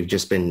because we've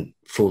just been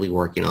fully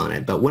working on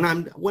it. But when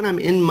I'm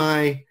in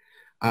my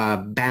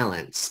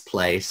balance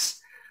place,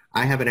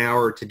 I have an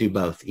hour to do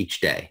both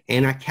each day,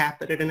 and I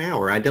cap it at an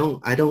hour. I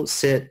don't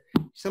sit.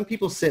 Some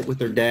people sit with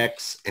their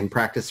decks and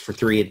practice for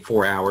 3 and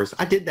 4 hours.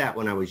 I did that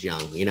when I was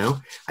young.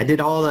 I did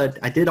all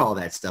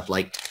that stuff.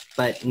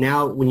 But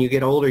now when you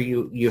get older,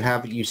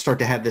 you start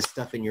to have this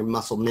stuff in your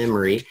muscle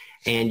memory,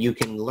 and you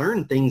can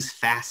learn things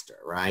faster,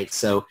 right?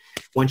 So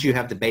once you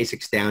have the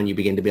basics down, you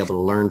begin to be able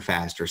to learn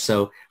faster.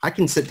 So I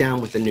can sit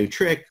down with a new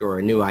trick or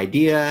a new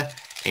idea,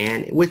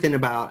 and within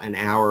about an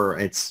hour,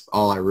 it's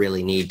all I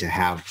really need to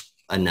have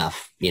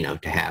enough,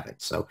 to have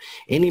it. So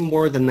any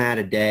more than that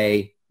a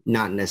day,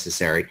 not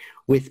necessary.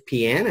 With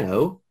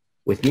piano,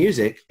 with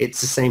music,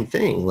 it's the same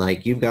thing.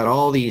 Like you've got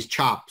all these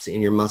chops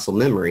in your muscle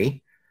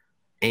memory,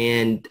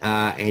 and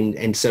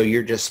so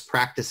you're just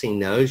practicing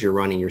those. You're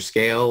running your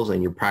scales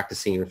and you're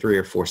practicing your 3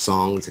 or 4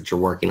 songs that you're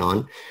working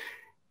on.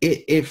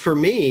 It for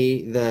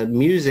me, the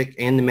music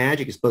and the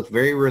magic is both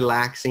very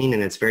relaxing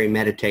and it's very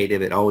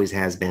meditative. It always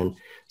has been.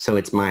 So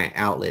it's my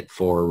outlet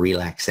for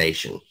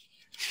relaxation.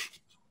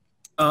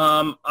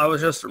 I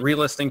was just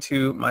re-listening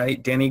to my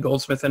Danny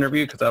Goldsmith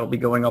interview because that'll be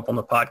going up on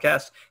the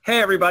podcast.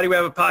 Hey, everybody, we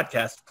have a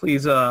podcast.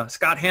 Please,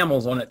 Scott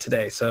Hamill's on it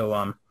today.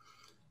 So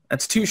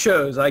that's 2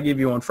 shows I give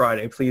you on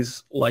Friday.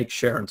 Please like,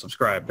 share, and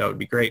subscribe. That would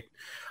be great.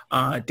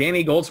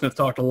 Danny Goldsmith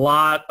talked a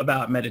lot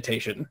about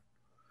meditation,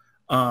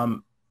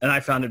 and I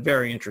found it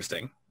very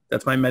interesting.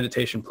 That's my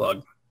meditation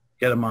plug.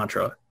 Get a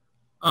mantra.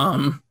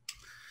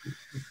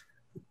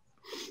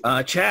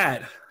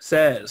 Chad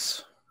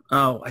says...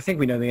 Oh, I think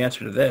we know the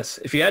answer to this.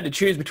 If you had to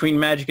choose between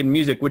magic and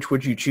music, which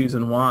would you choose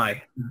and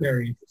why?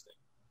 Very interesting.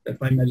 That's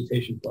my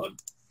meditation plug.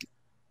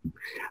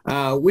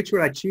 Which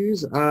would I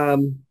choose?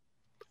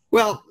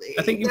 Well,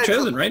 I think you've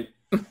chosen, right?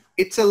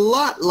 It's a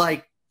lot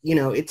like,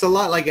 it's a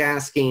lot like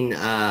asking,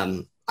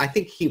 I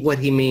think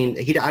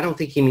I don't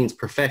think he means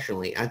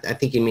professionally. I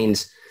think he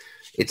means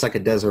it's like a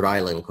desert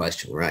island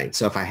question, right?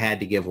 So if I had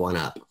to give one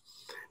up.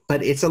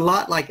 But it's a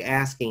lot like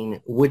asking,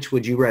 which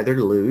would you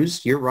rather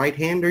lose, your right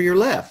hand or your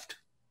left?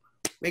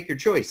 Make your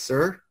choice,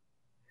 sir.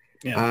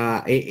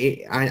 Yeah.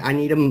 I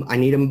need them. I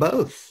need them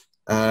both.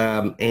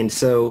 And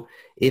so,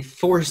 if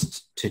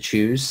forced to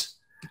choose,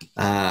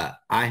 I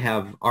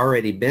have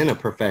already been a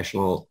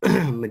professional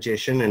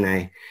magician,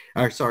 and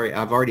I've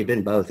already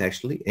been both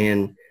actually.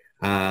 And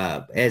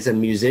as a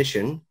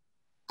musician,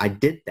 I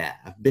did that.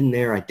 I've been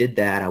there. I did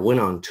that. I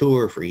went on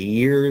tour for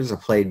years. I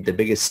played the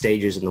biggest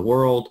stages in the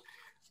world,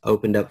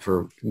 opened up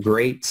for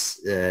greats,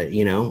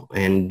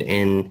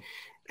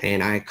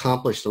 and I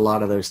accomplished a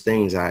lot of those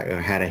things. I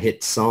had a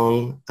hit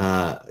song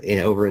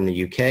over in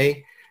the UK.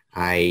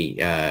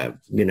 I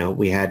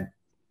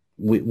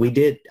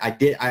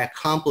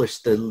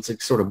accomplished the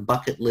sort of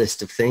bucket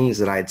list of things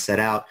that I had set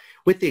out,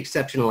 with the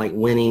exception of like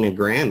winning a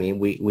Grammy.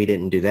 We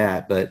didn't do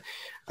that, but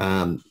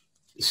at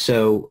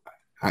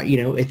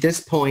this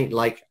point,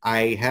 like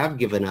I have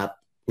given up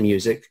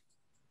music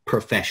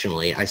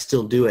professionally. I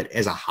still do it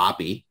as a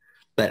hobby,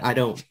 but I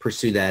don't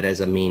pursue that as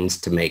a means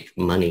to make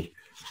money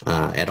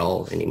at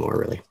all anymore,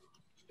 really.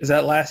 Is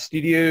that last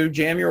studio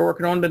jam you were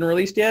working on been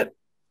released yet?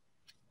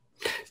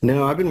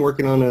 No, I've been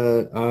working on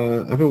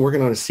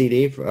a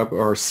CD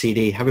or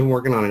CD. I've been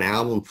working on an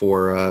album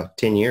for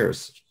 10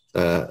 years.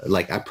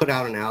 Like I put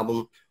out an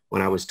album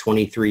when I was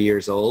 23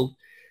 years old,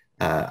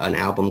 an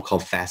album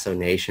called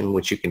Fascination,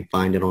 which you can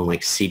find it on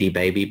like CD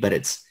Baby, but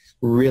it's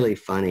really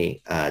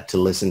funny to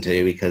listen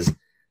to because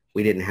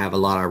we didn't have a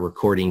lot of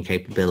recording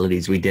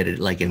capabilities. We did it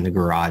like in the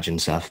garage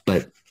and stuff,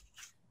 but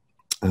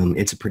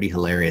it's a pretty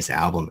hilarious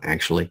album,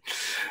 actually.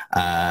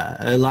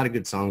 A lot of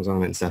good songs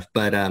on it and stuff.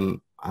 But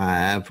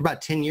for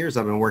about 10 years,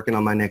 I've been working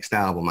on my next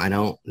album. I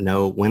don't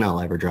know when I'll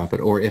ever drop it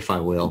or if I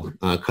will,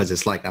 because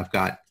it's like I've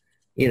got,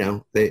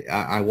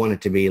 I want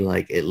it to be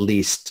like at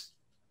least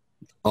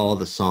all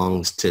the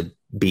songs to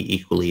be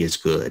equally as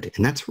good.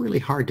 And that's really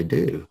hard to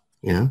do,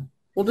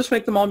 Well, just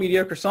make them all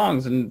mediocre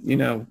songs and,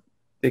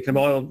 they can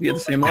all be at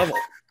the same level.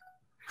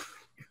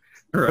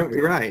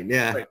 Right.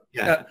 Yeah. Right.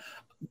 Yeah.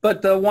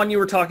 But the one you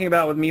were talking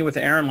about with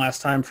Aaron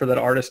last time for that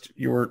artist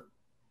you were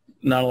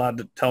not allowed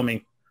to tell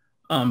me,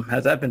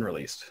 has that been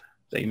released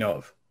that you know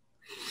of?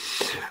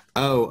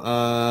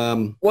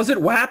 Oh, was it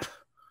WAP?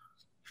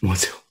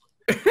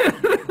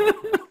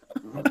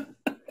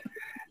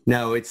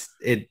 No, it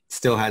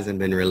still hasn't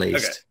been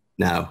released. Okay.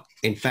 No.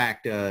 In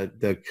fact,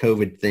 the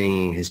COVID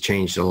thing has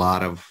changed a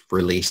lot of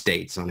release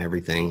dates on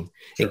everything,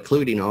 sure,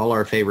 including all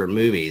our favorite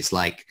movies.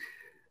 Like,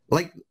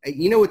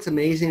 what's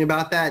amazing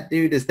about that,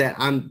 dude, is that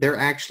they're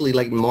actually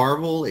like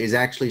Marvel is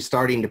actually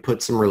starting to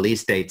put some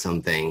release dates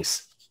on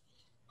things.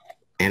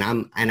 And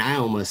I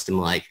almost am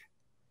like,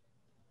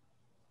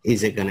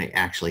 is it going to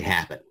actually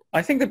happen?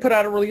 I think they put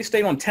out a release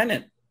date on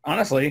Tenet,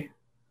 honestly,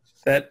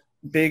 that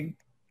big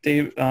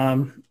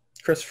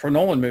Christopher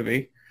Nolan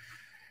movie.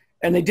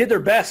 And they did their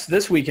best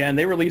this weekend.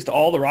 They released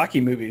all the Rocky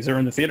movies. They're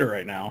in the theater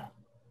right now.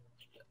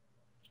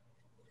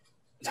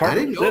 It's hard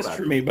to resist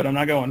for me, but I'm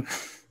not going.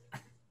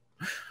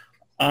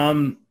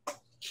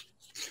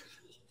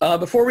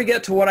 Before we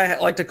get to what I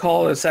like to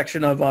call a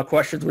section of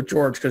questions with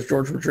George, because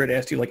George Madrid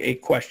asked you like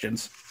 8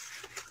 questions.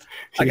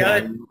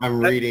 I'm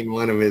reading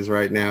one of his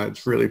right now.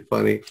 It's really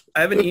funny.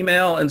 I have an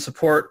email in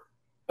support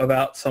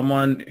about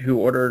someone who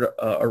ordered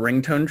a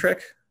ringtone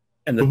trick,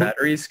 and the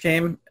batteries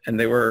came, and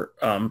they were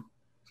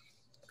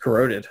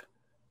corroded.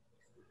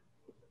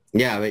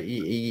 Yeah, but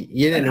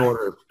you didn't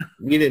order.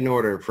 You didn't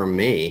order from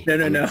me.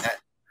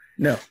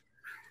 No.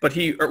 But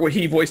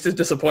he voiced his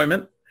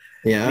disappointment.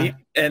 Yeah.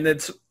 And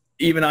it's,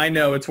 even I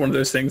know it's one of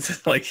those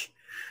things like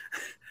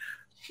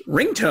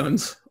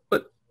ringtones,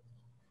 but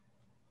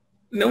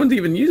no one's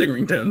even using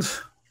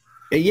ringtones.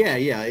 Yeah,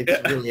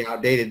 it's really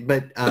outdated.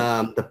 But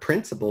the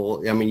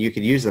principle, I mean, you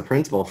could use the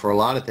principle for a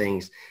lot of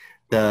things.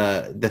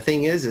 the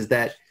thing is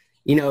that,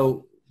 you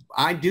know,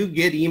 I do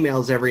get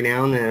emails every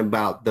now and then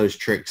about those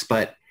tricks,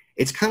 but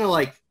it's kind of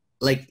like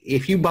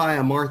if you buy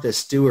a Martha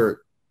Stewart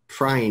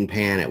frying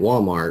pan at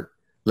Walmart,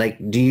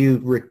 like, do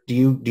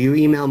you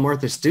email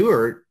Martha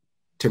Stewart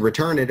to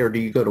return it, or do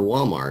you go to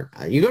Walmart?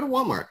 You go to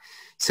Walmart.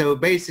 So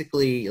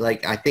basically,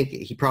 like, I think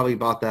he probably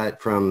bought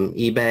that from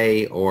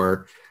eBay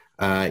or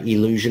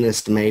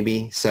Illusionist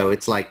maybe. So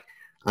it's like,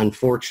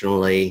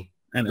 unfortunately,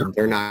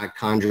 they're not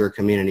Conjuror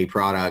Community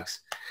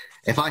products.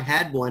 If I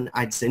had one,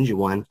 I'd send you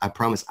one. I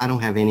promise. I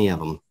don't have any of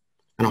them.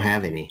 I don't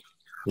have any.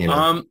 You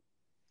know?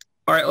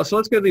 All right, so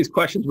let's go to these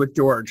questions with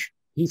George.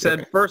 He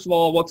said, First of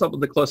all, what's up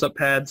with the close-up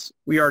pads?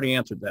 We already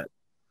answered that.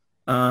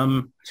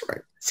 That's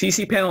right.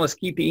 CC panelists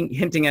keep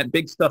hinting at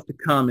big stuff to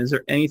come. Is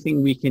there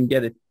anything we can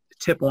get a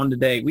tip on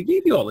today? We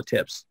gave you all the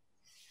tips.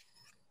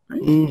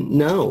 Right?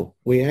 No,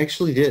 we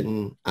actually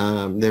didn't.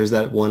 There's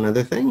that one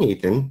other thing,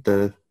 Ethan.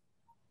 The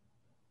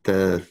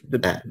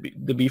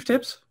beef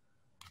tips?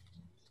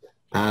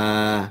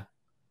 Think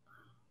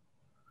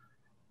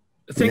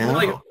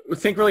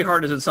really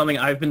hard. Is it something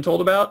I've been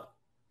told about?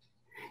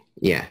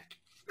 Yeah.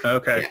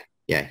 Okay.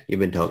 Yeah, you've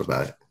been told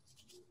about it.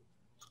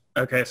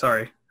 Okay,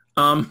 sorry.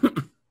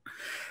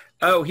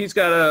 Oh, he's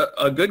got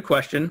a good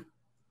question.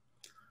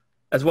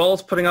 As well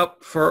as putting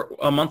up for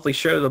a monthly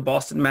show, the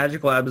Boston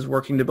Magic Lab is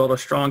working to build a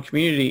strong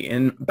community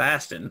in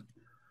Boston.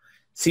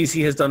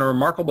 CC has done a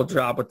remarkable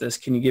job with this.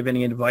 Can you give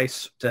any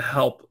advice to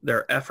help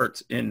their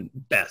efforts in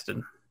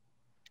Boston?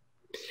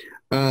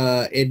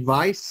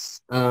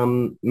 Advice,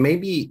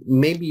 maybe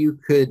you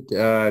could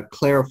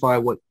clarify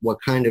what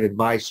kind of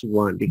advice you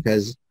want,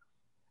 because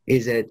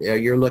is it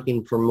you're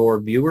looking for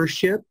more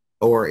viewership,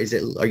 or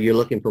are you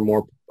looking for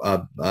more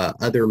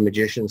other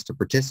magicians to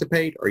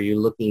participate? Are you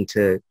looking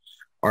to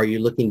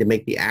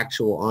make the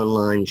actual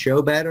online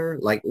show better?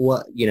 Like,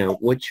 what, you know,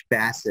 which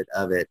facet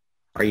of it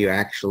are you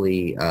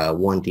actually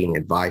wanting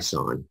advice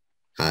on?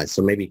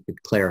 So maybe you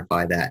could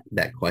clarify that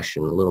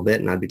question a little bit,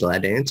 and I'd be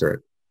glad to answer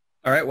it.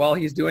 All right, while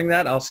he's doing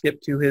that, I'll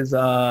skip to his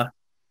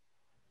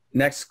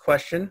next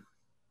question.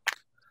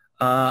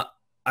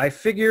 I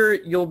figure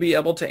you'll be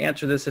able to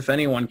answer this if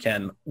anyone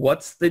can.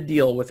 What's the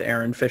deal with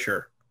Aaron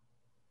Fisher?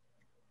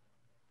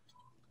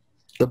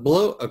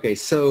 Okay,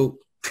 so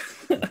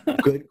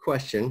good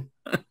question.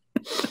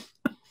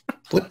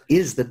 What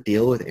is the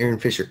deal with Aaron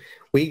Fisher?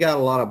 We got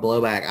a lot of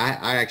blowback.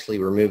 I actually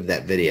removed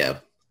that video.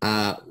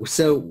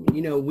 So,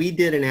 you know, we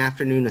did an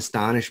Afternoon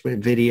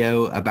Astonishment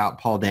video about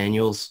Paul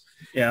Daniels.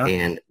 Yeah.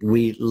 And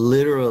we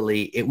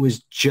literally, it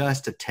was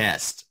just a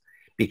test,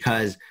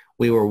 because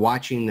we were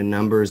watching the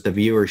numbers, the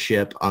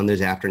viewership on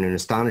those Afternoon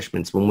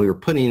Astonishments. When we were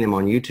putting them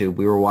on YouTube,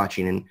 we were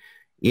watching, and,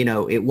 you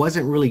know, it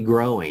wasn't really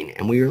growing.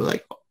 And we were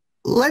like,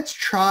 let's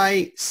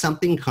try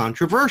something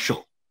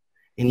controversial,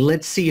 and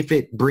let's see if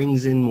it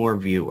brings in more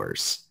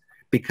viewers,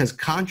 because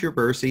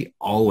controversy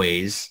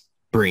always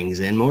brings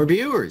in more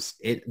viewers.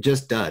 It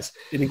just does.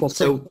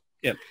 So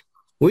yeah.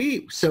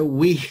 We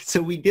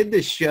did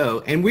this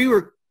show, and we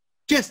were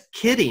just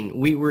kidding.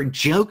 We were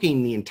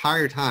joking the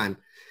entire time,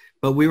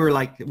 but we were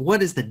like,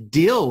 what is the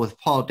deal with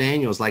Paul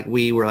Daniels? Like,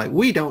 we were like,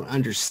 we don't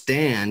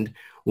understand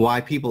why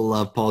people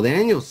love Paul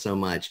Daniels so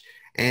much.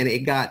 And it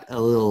got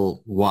a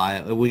little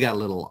wild. We got a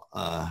little,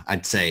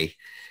 I'd say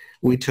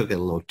we took it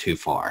a little too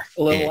far.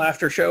 A little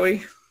after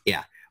showy?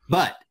 Yeah.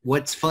 But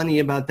what's funny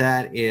about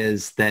that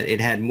is that it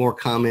had more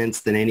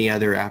comments than any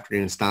other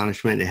Afternoon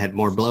Astonishment. It had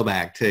more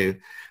blowback too.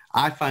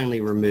 I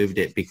finally removed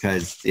it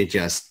because it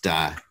just,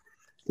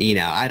 you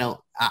know, I don't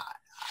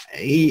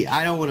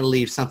want to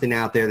leave something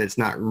out there that's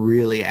not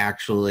really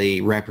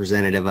actually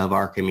representative of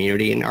our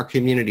community. And our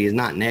community is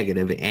not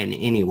negative in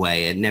any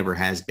way. It never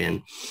has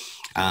been.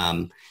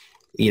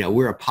 You know,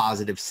 we're a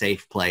positive,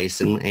 safe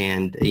place.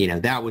 And, you know,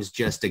 that was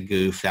just a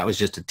goof. That was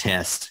just a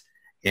test,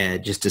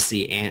 just to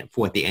see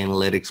what the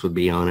analytics would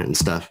be on it and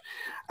stuff.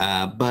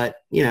 But,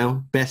 you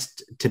know,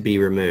 best to be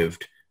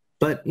removed.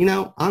 But, you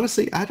know,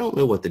 honestly, I don't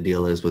know what the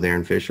deal is with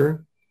Aaron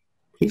Fisher.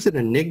 He's an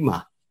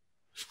enigma.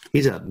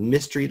 He's a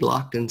mystery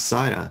locked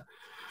inside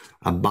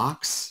a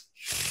box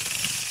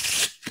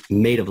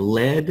made of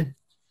lead.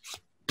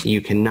 You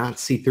cannot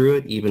see through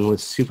it, even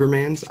with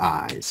Superman's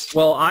eyes.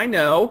 Well, I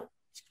know.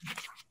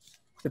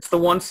 It's the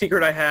one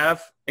secret I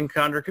have in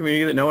Conjuror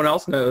Community that no one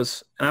else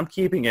knows, and I'm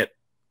keeping it.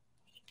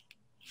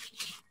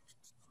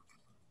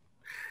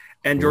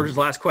 And George's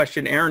last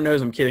question, Aaron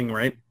knows I'm kidding,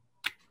 right?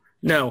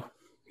 No,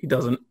 he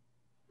doesn't.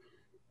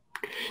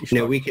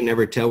 No, we can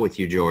never tell with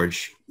you,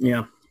 George.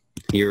 Yeah.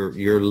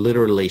 You're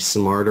literally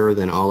smarter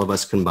than all of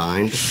us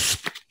combined.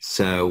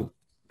 So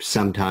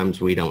sometimes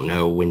we don't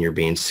know when you're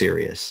being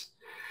serious.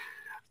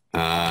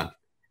 I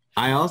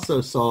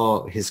also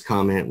saw his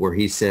comment where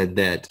he said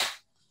that,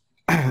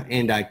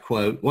 and I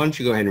quote, why don't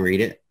you go ahead and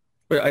read it?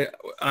 Wait,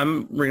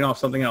 I'm reading off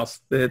something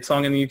else. The hit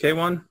song in the UK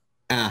one?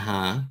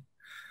 Uh-huh.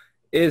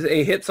 Is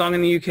a hit song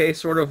in the UK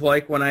sort of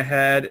like when I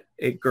had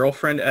a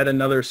girlfriend at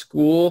another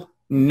school?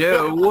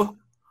 No.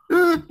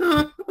 Haven't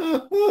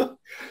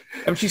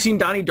you seen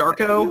Donnie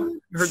Darko?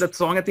 You heard that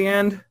song at the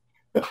end?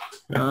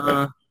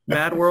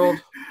 Mad World?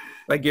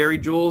 by Gary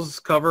Jules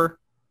cover.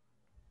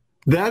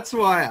 That's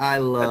why I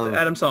love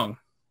Adam's song.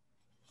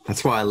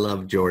 That's why I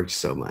love George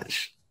so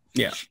much.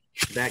 Yeah.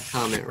 That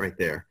comment right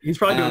there. He's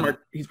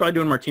probably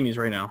doing martinis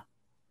right now.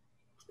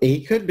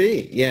 He could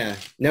be, yeah.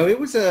 No, it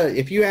was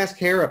if you ask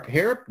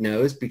Harrop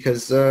knows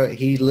because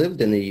he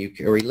lived in the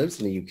UK, or he lives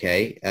in the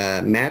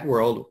UK. Mad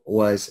World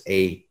was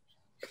a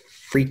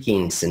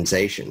freaking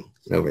sensation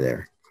over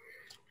there.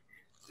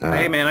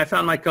 Hey man, I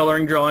found my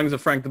coloring drawings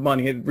of Frank the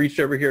Bunny. It reached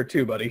over here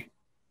too, buddy.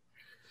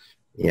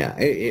 Yeah,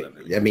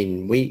 I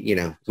mean,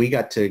 we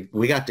got to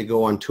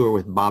go on tour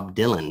with Bob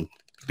Dylan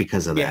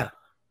because of that. Yeah,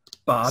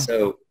 Bob.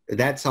 So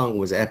that song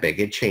was epic.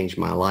 It changed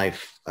my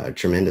life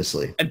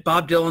tremendously. And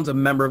Bob Dylan's a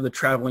member of the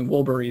Traveling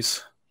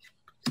Wilburys.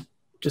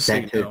 Just so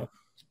you know.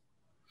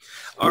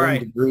 All right.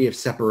 Degree of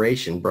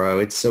separation, bro.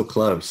 It's so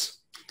close.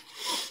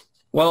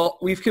 Well,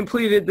 we've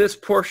completed this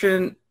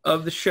portion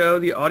of the show,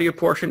 the audio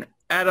portion.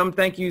 Adam,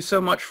 thank you so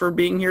much for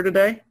being here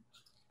today.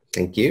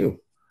 Thank you.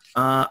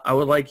 I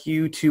would like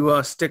you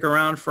to stick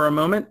around for a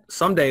moment.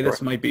 Someday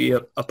this might be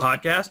a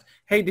podcast.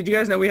 Hey, did you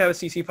guys know we have a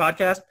CC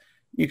podcast?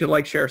 You could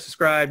like, share,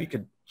 subscribe. You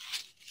could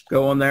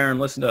go on there and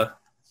listen to,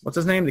 what's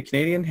his name? The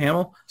Canadian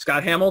Hamill?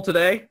 Scott Hamill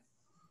today.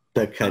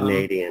 The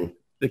Canadian.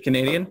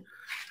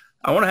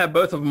 I want to have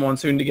both of them on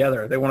soon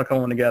together. They want to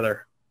come on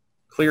together.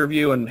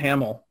 Clearview and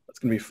Hamill. That's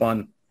going to be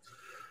fun.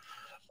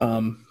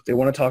 They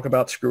want to talk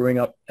about screwing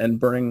up and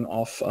burning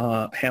off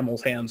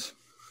Hamill's hands.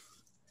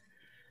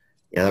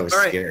 Yeah, that was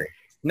scary.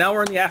 Now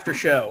we're in the after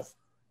show.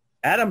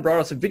 Adam brought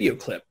us a video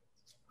clip.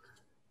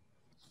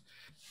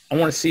 I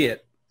want to see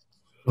it.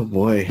 Oh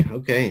boy.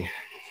 Okay.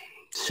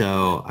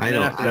 So I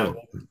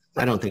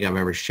don't think I've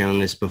ever shown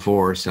this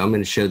before, so I'm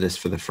going to show this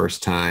for the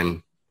first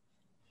time.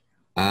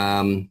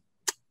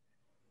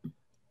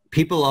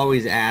 People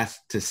always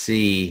ask to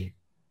see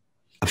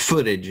a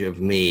footage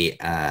of me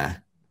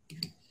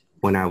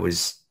when I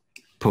was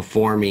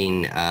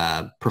performing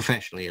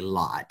professionally a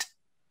lot.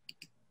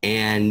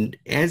 And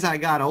as I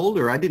got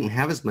older, I didn't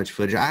have as much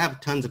footage. I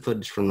have tons of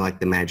footage from like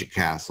the Magic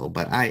Castle,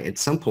 but at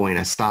some point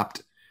I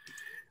stopped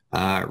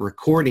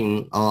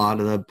recording a lot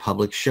of the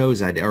public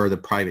shows I did, or the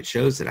private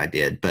shows that I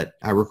did, but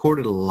I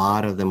recorded a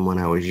lot of them when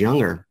I was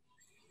younger.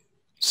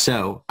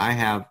 So I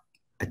have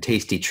a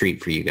tasty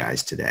treat for you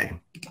guys today.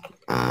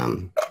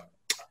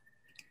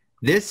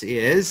 This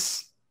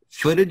is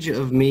footage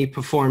of me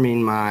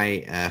performing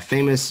my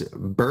famous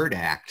bird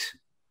act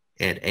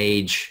at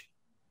age,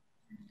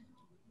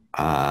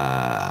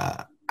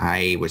 I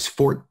was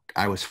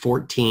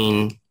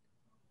 14.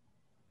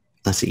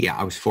 Let's see. Yeah,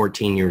 I was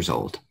 14 years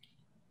old.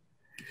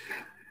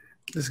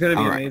 This is going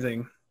to be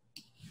amazing.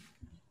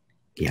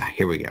 Yeah,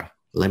 here we go.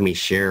 Let me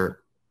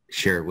share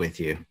it with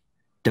you.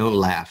 Don't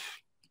laugh.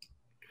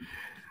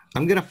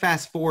 I'm going to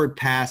fast forward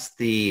past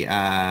the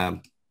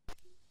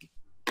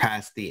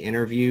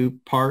interview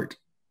part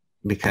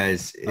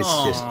because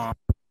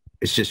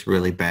it's just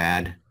really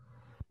bad.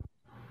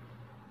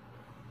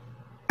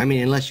 I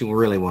mean, unless you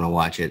really want to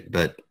watch it,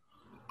 but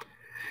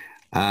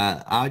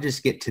I'll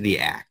just get to the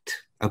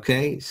act.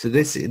 Okay, so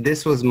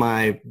this was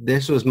my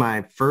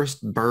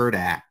first bird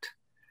act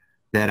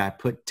that I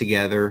put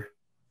together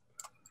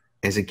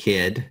as a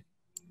kid,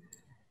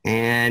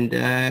 and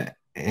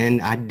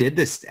I did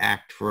this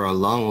act for a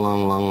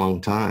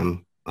long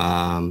time,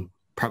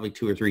 probably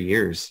 2 or 3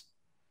 years.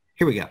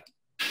 Here we go.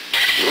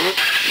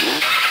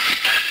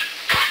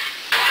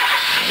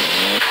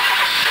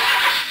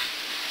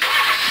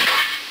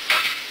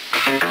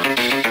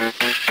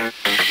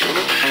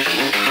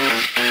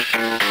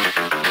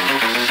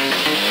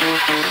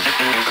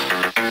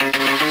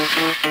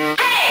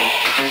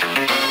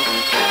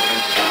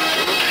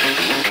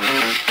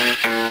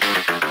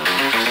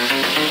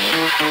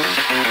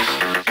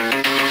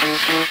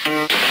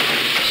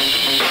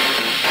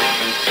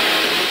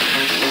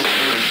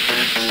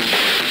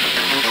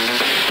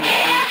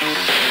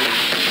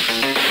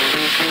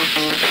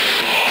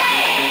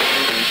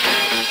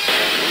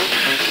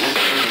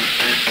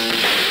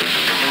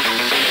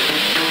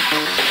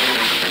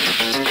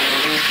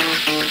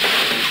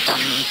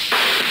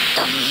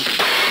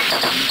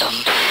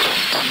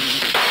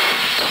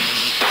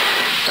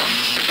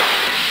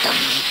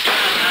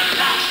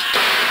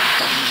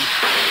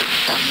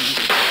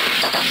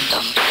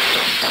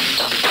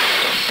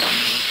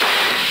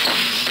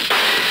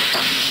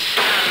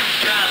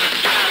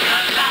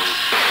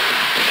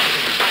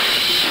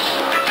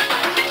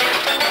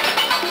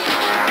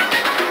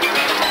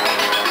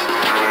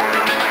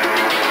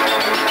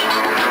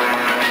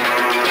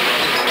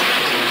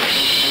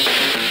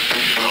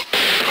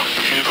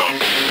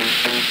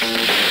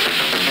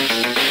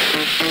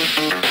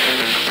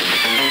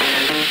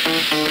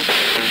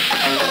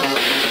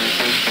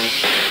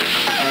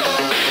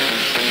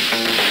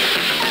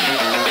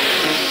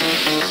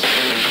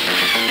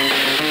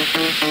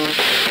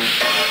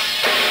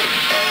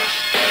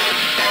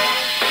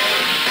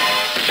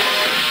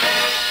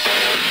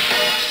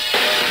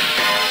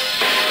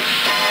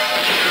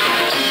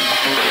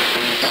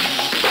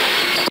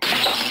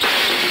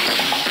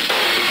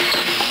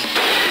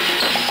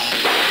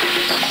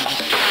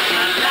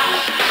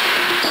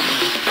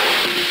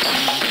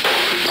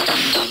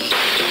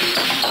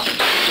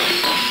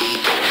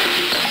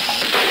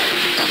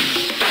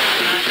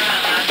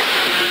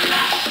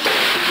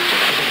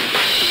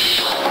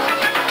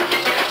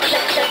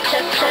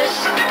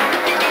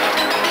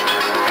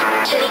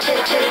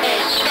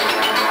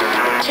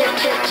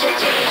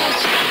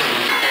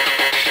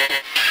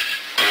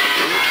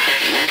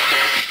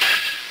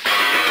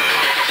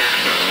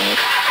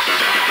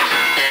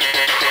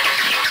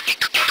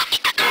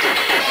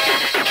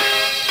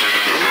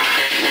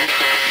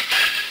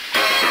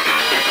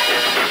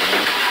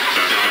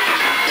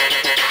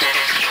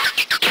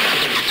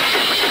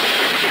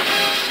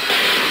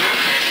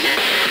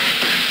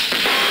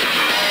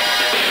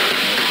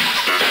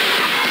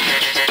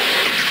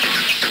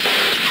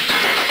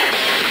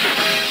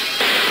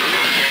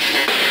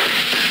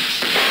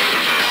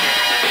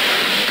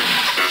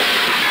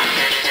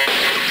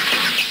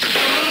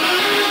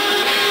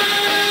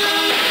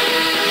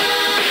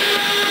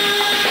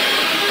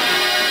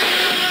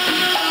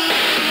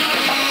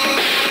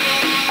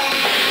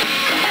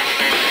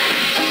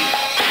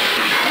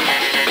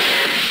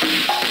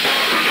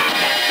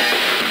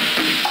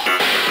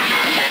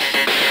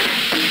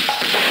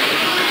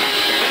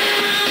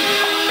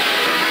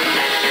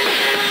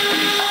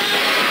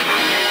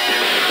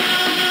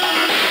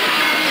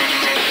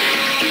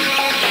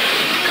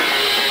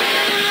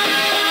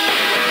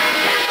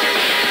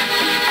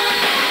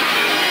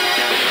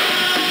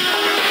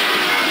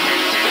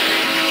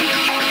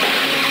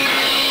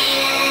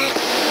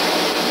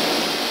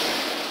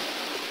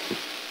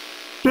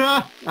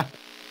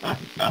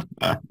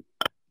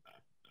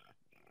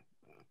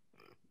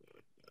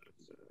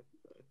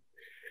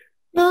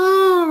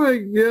 Oh my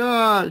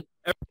God.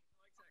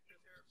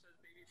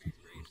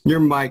 Your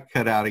mic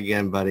cut out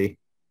again, buddy.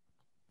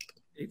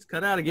 It's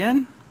cut out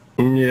again?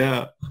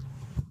 Yeah.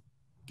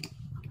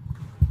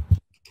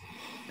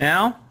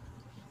 Now?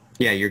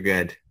 Yeah, you're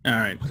good. All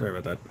right. Sorry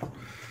about that.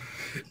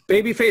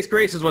 Babyface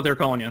Grace is what they're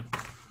calling you.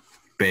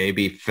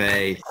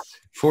 Babyface.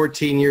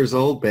 14 years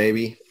old,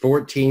 baby.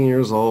 14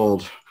 years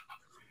old.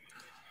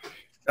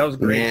 That was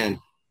great. Man.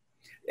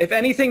 If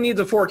anything needs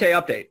a 4K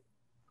update.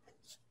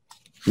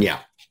 Yeah.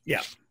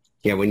 Yeah.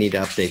 Yeah, we need to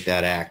update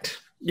that act.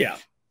 Yeah.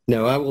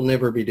 No, I will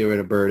never be doing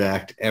a bird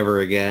act ever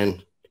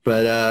again.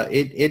 But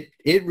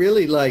it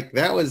really, like,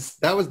 that was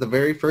the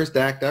very first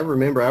act I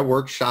remember. I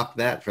workshopped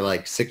that for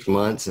like 6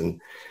 months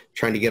and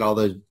trying to get all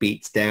those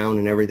beats down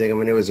and everything. I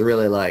mean, it was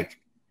really like,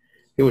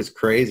 it was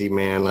crazy,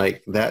 man.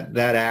 Like that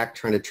act,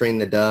 trying to train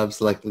the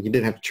doves, like you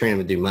didn't have to train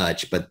them to do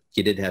much, but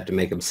you did have to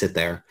make them sit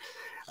there.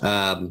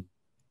 And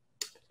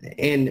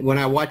when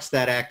I watched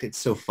that act, it's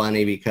so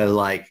funny because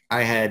like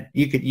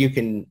you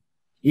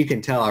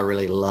can tell I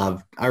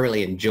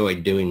really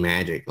enjoyed doing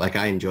magic. Like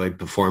I enjoyed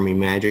performing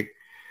magic,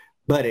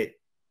 but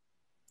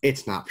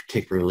it's not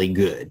particularly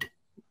good,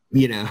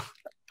 you know?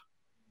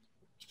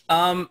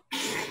 I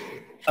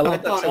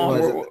like that song.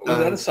 Was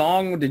that a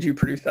song? Did you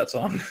produce that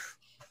song?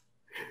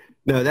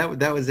 No,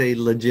 that was a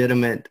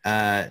legitimate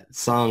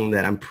song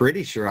that I'm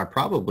pretty sure I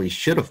probably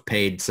should have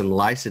paid some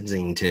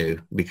licensing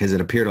to because it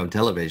appeared on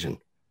television.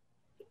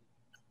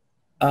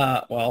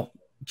 Well,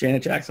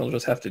 Janet Jackson will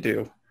just have to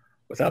do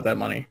without that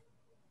money.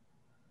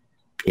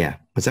 Yeah.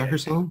 Was that her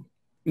song?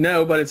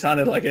 No, but it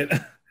sounded like it.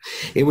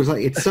 It was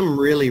like, it's some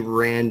really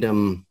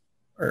random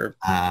or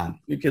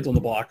New Kids on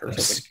the Block or something.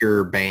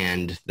 Obscure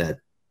band that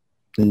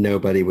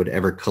nobody would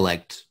ever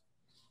collect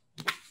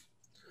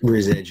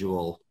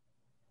residual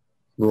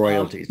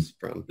royalties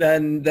from.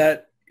 Then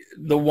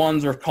the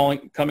ones are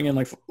coming in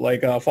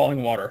like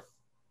Falling Water.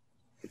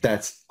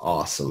 That's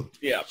awesome.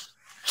 Yeah.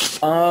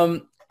 All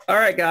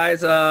right,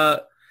 guys.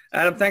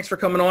 Adam, thanks for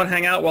coming on.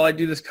 Hang out while I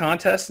do this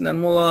contest, and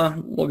then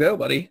we'll go,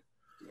 buddy.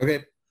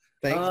 Okay.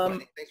 Thanks,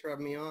 buddy. Thanks for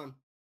having me on.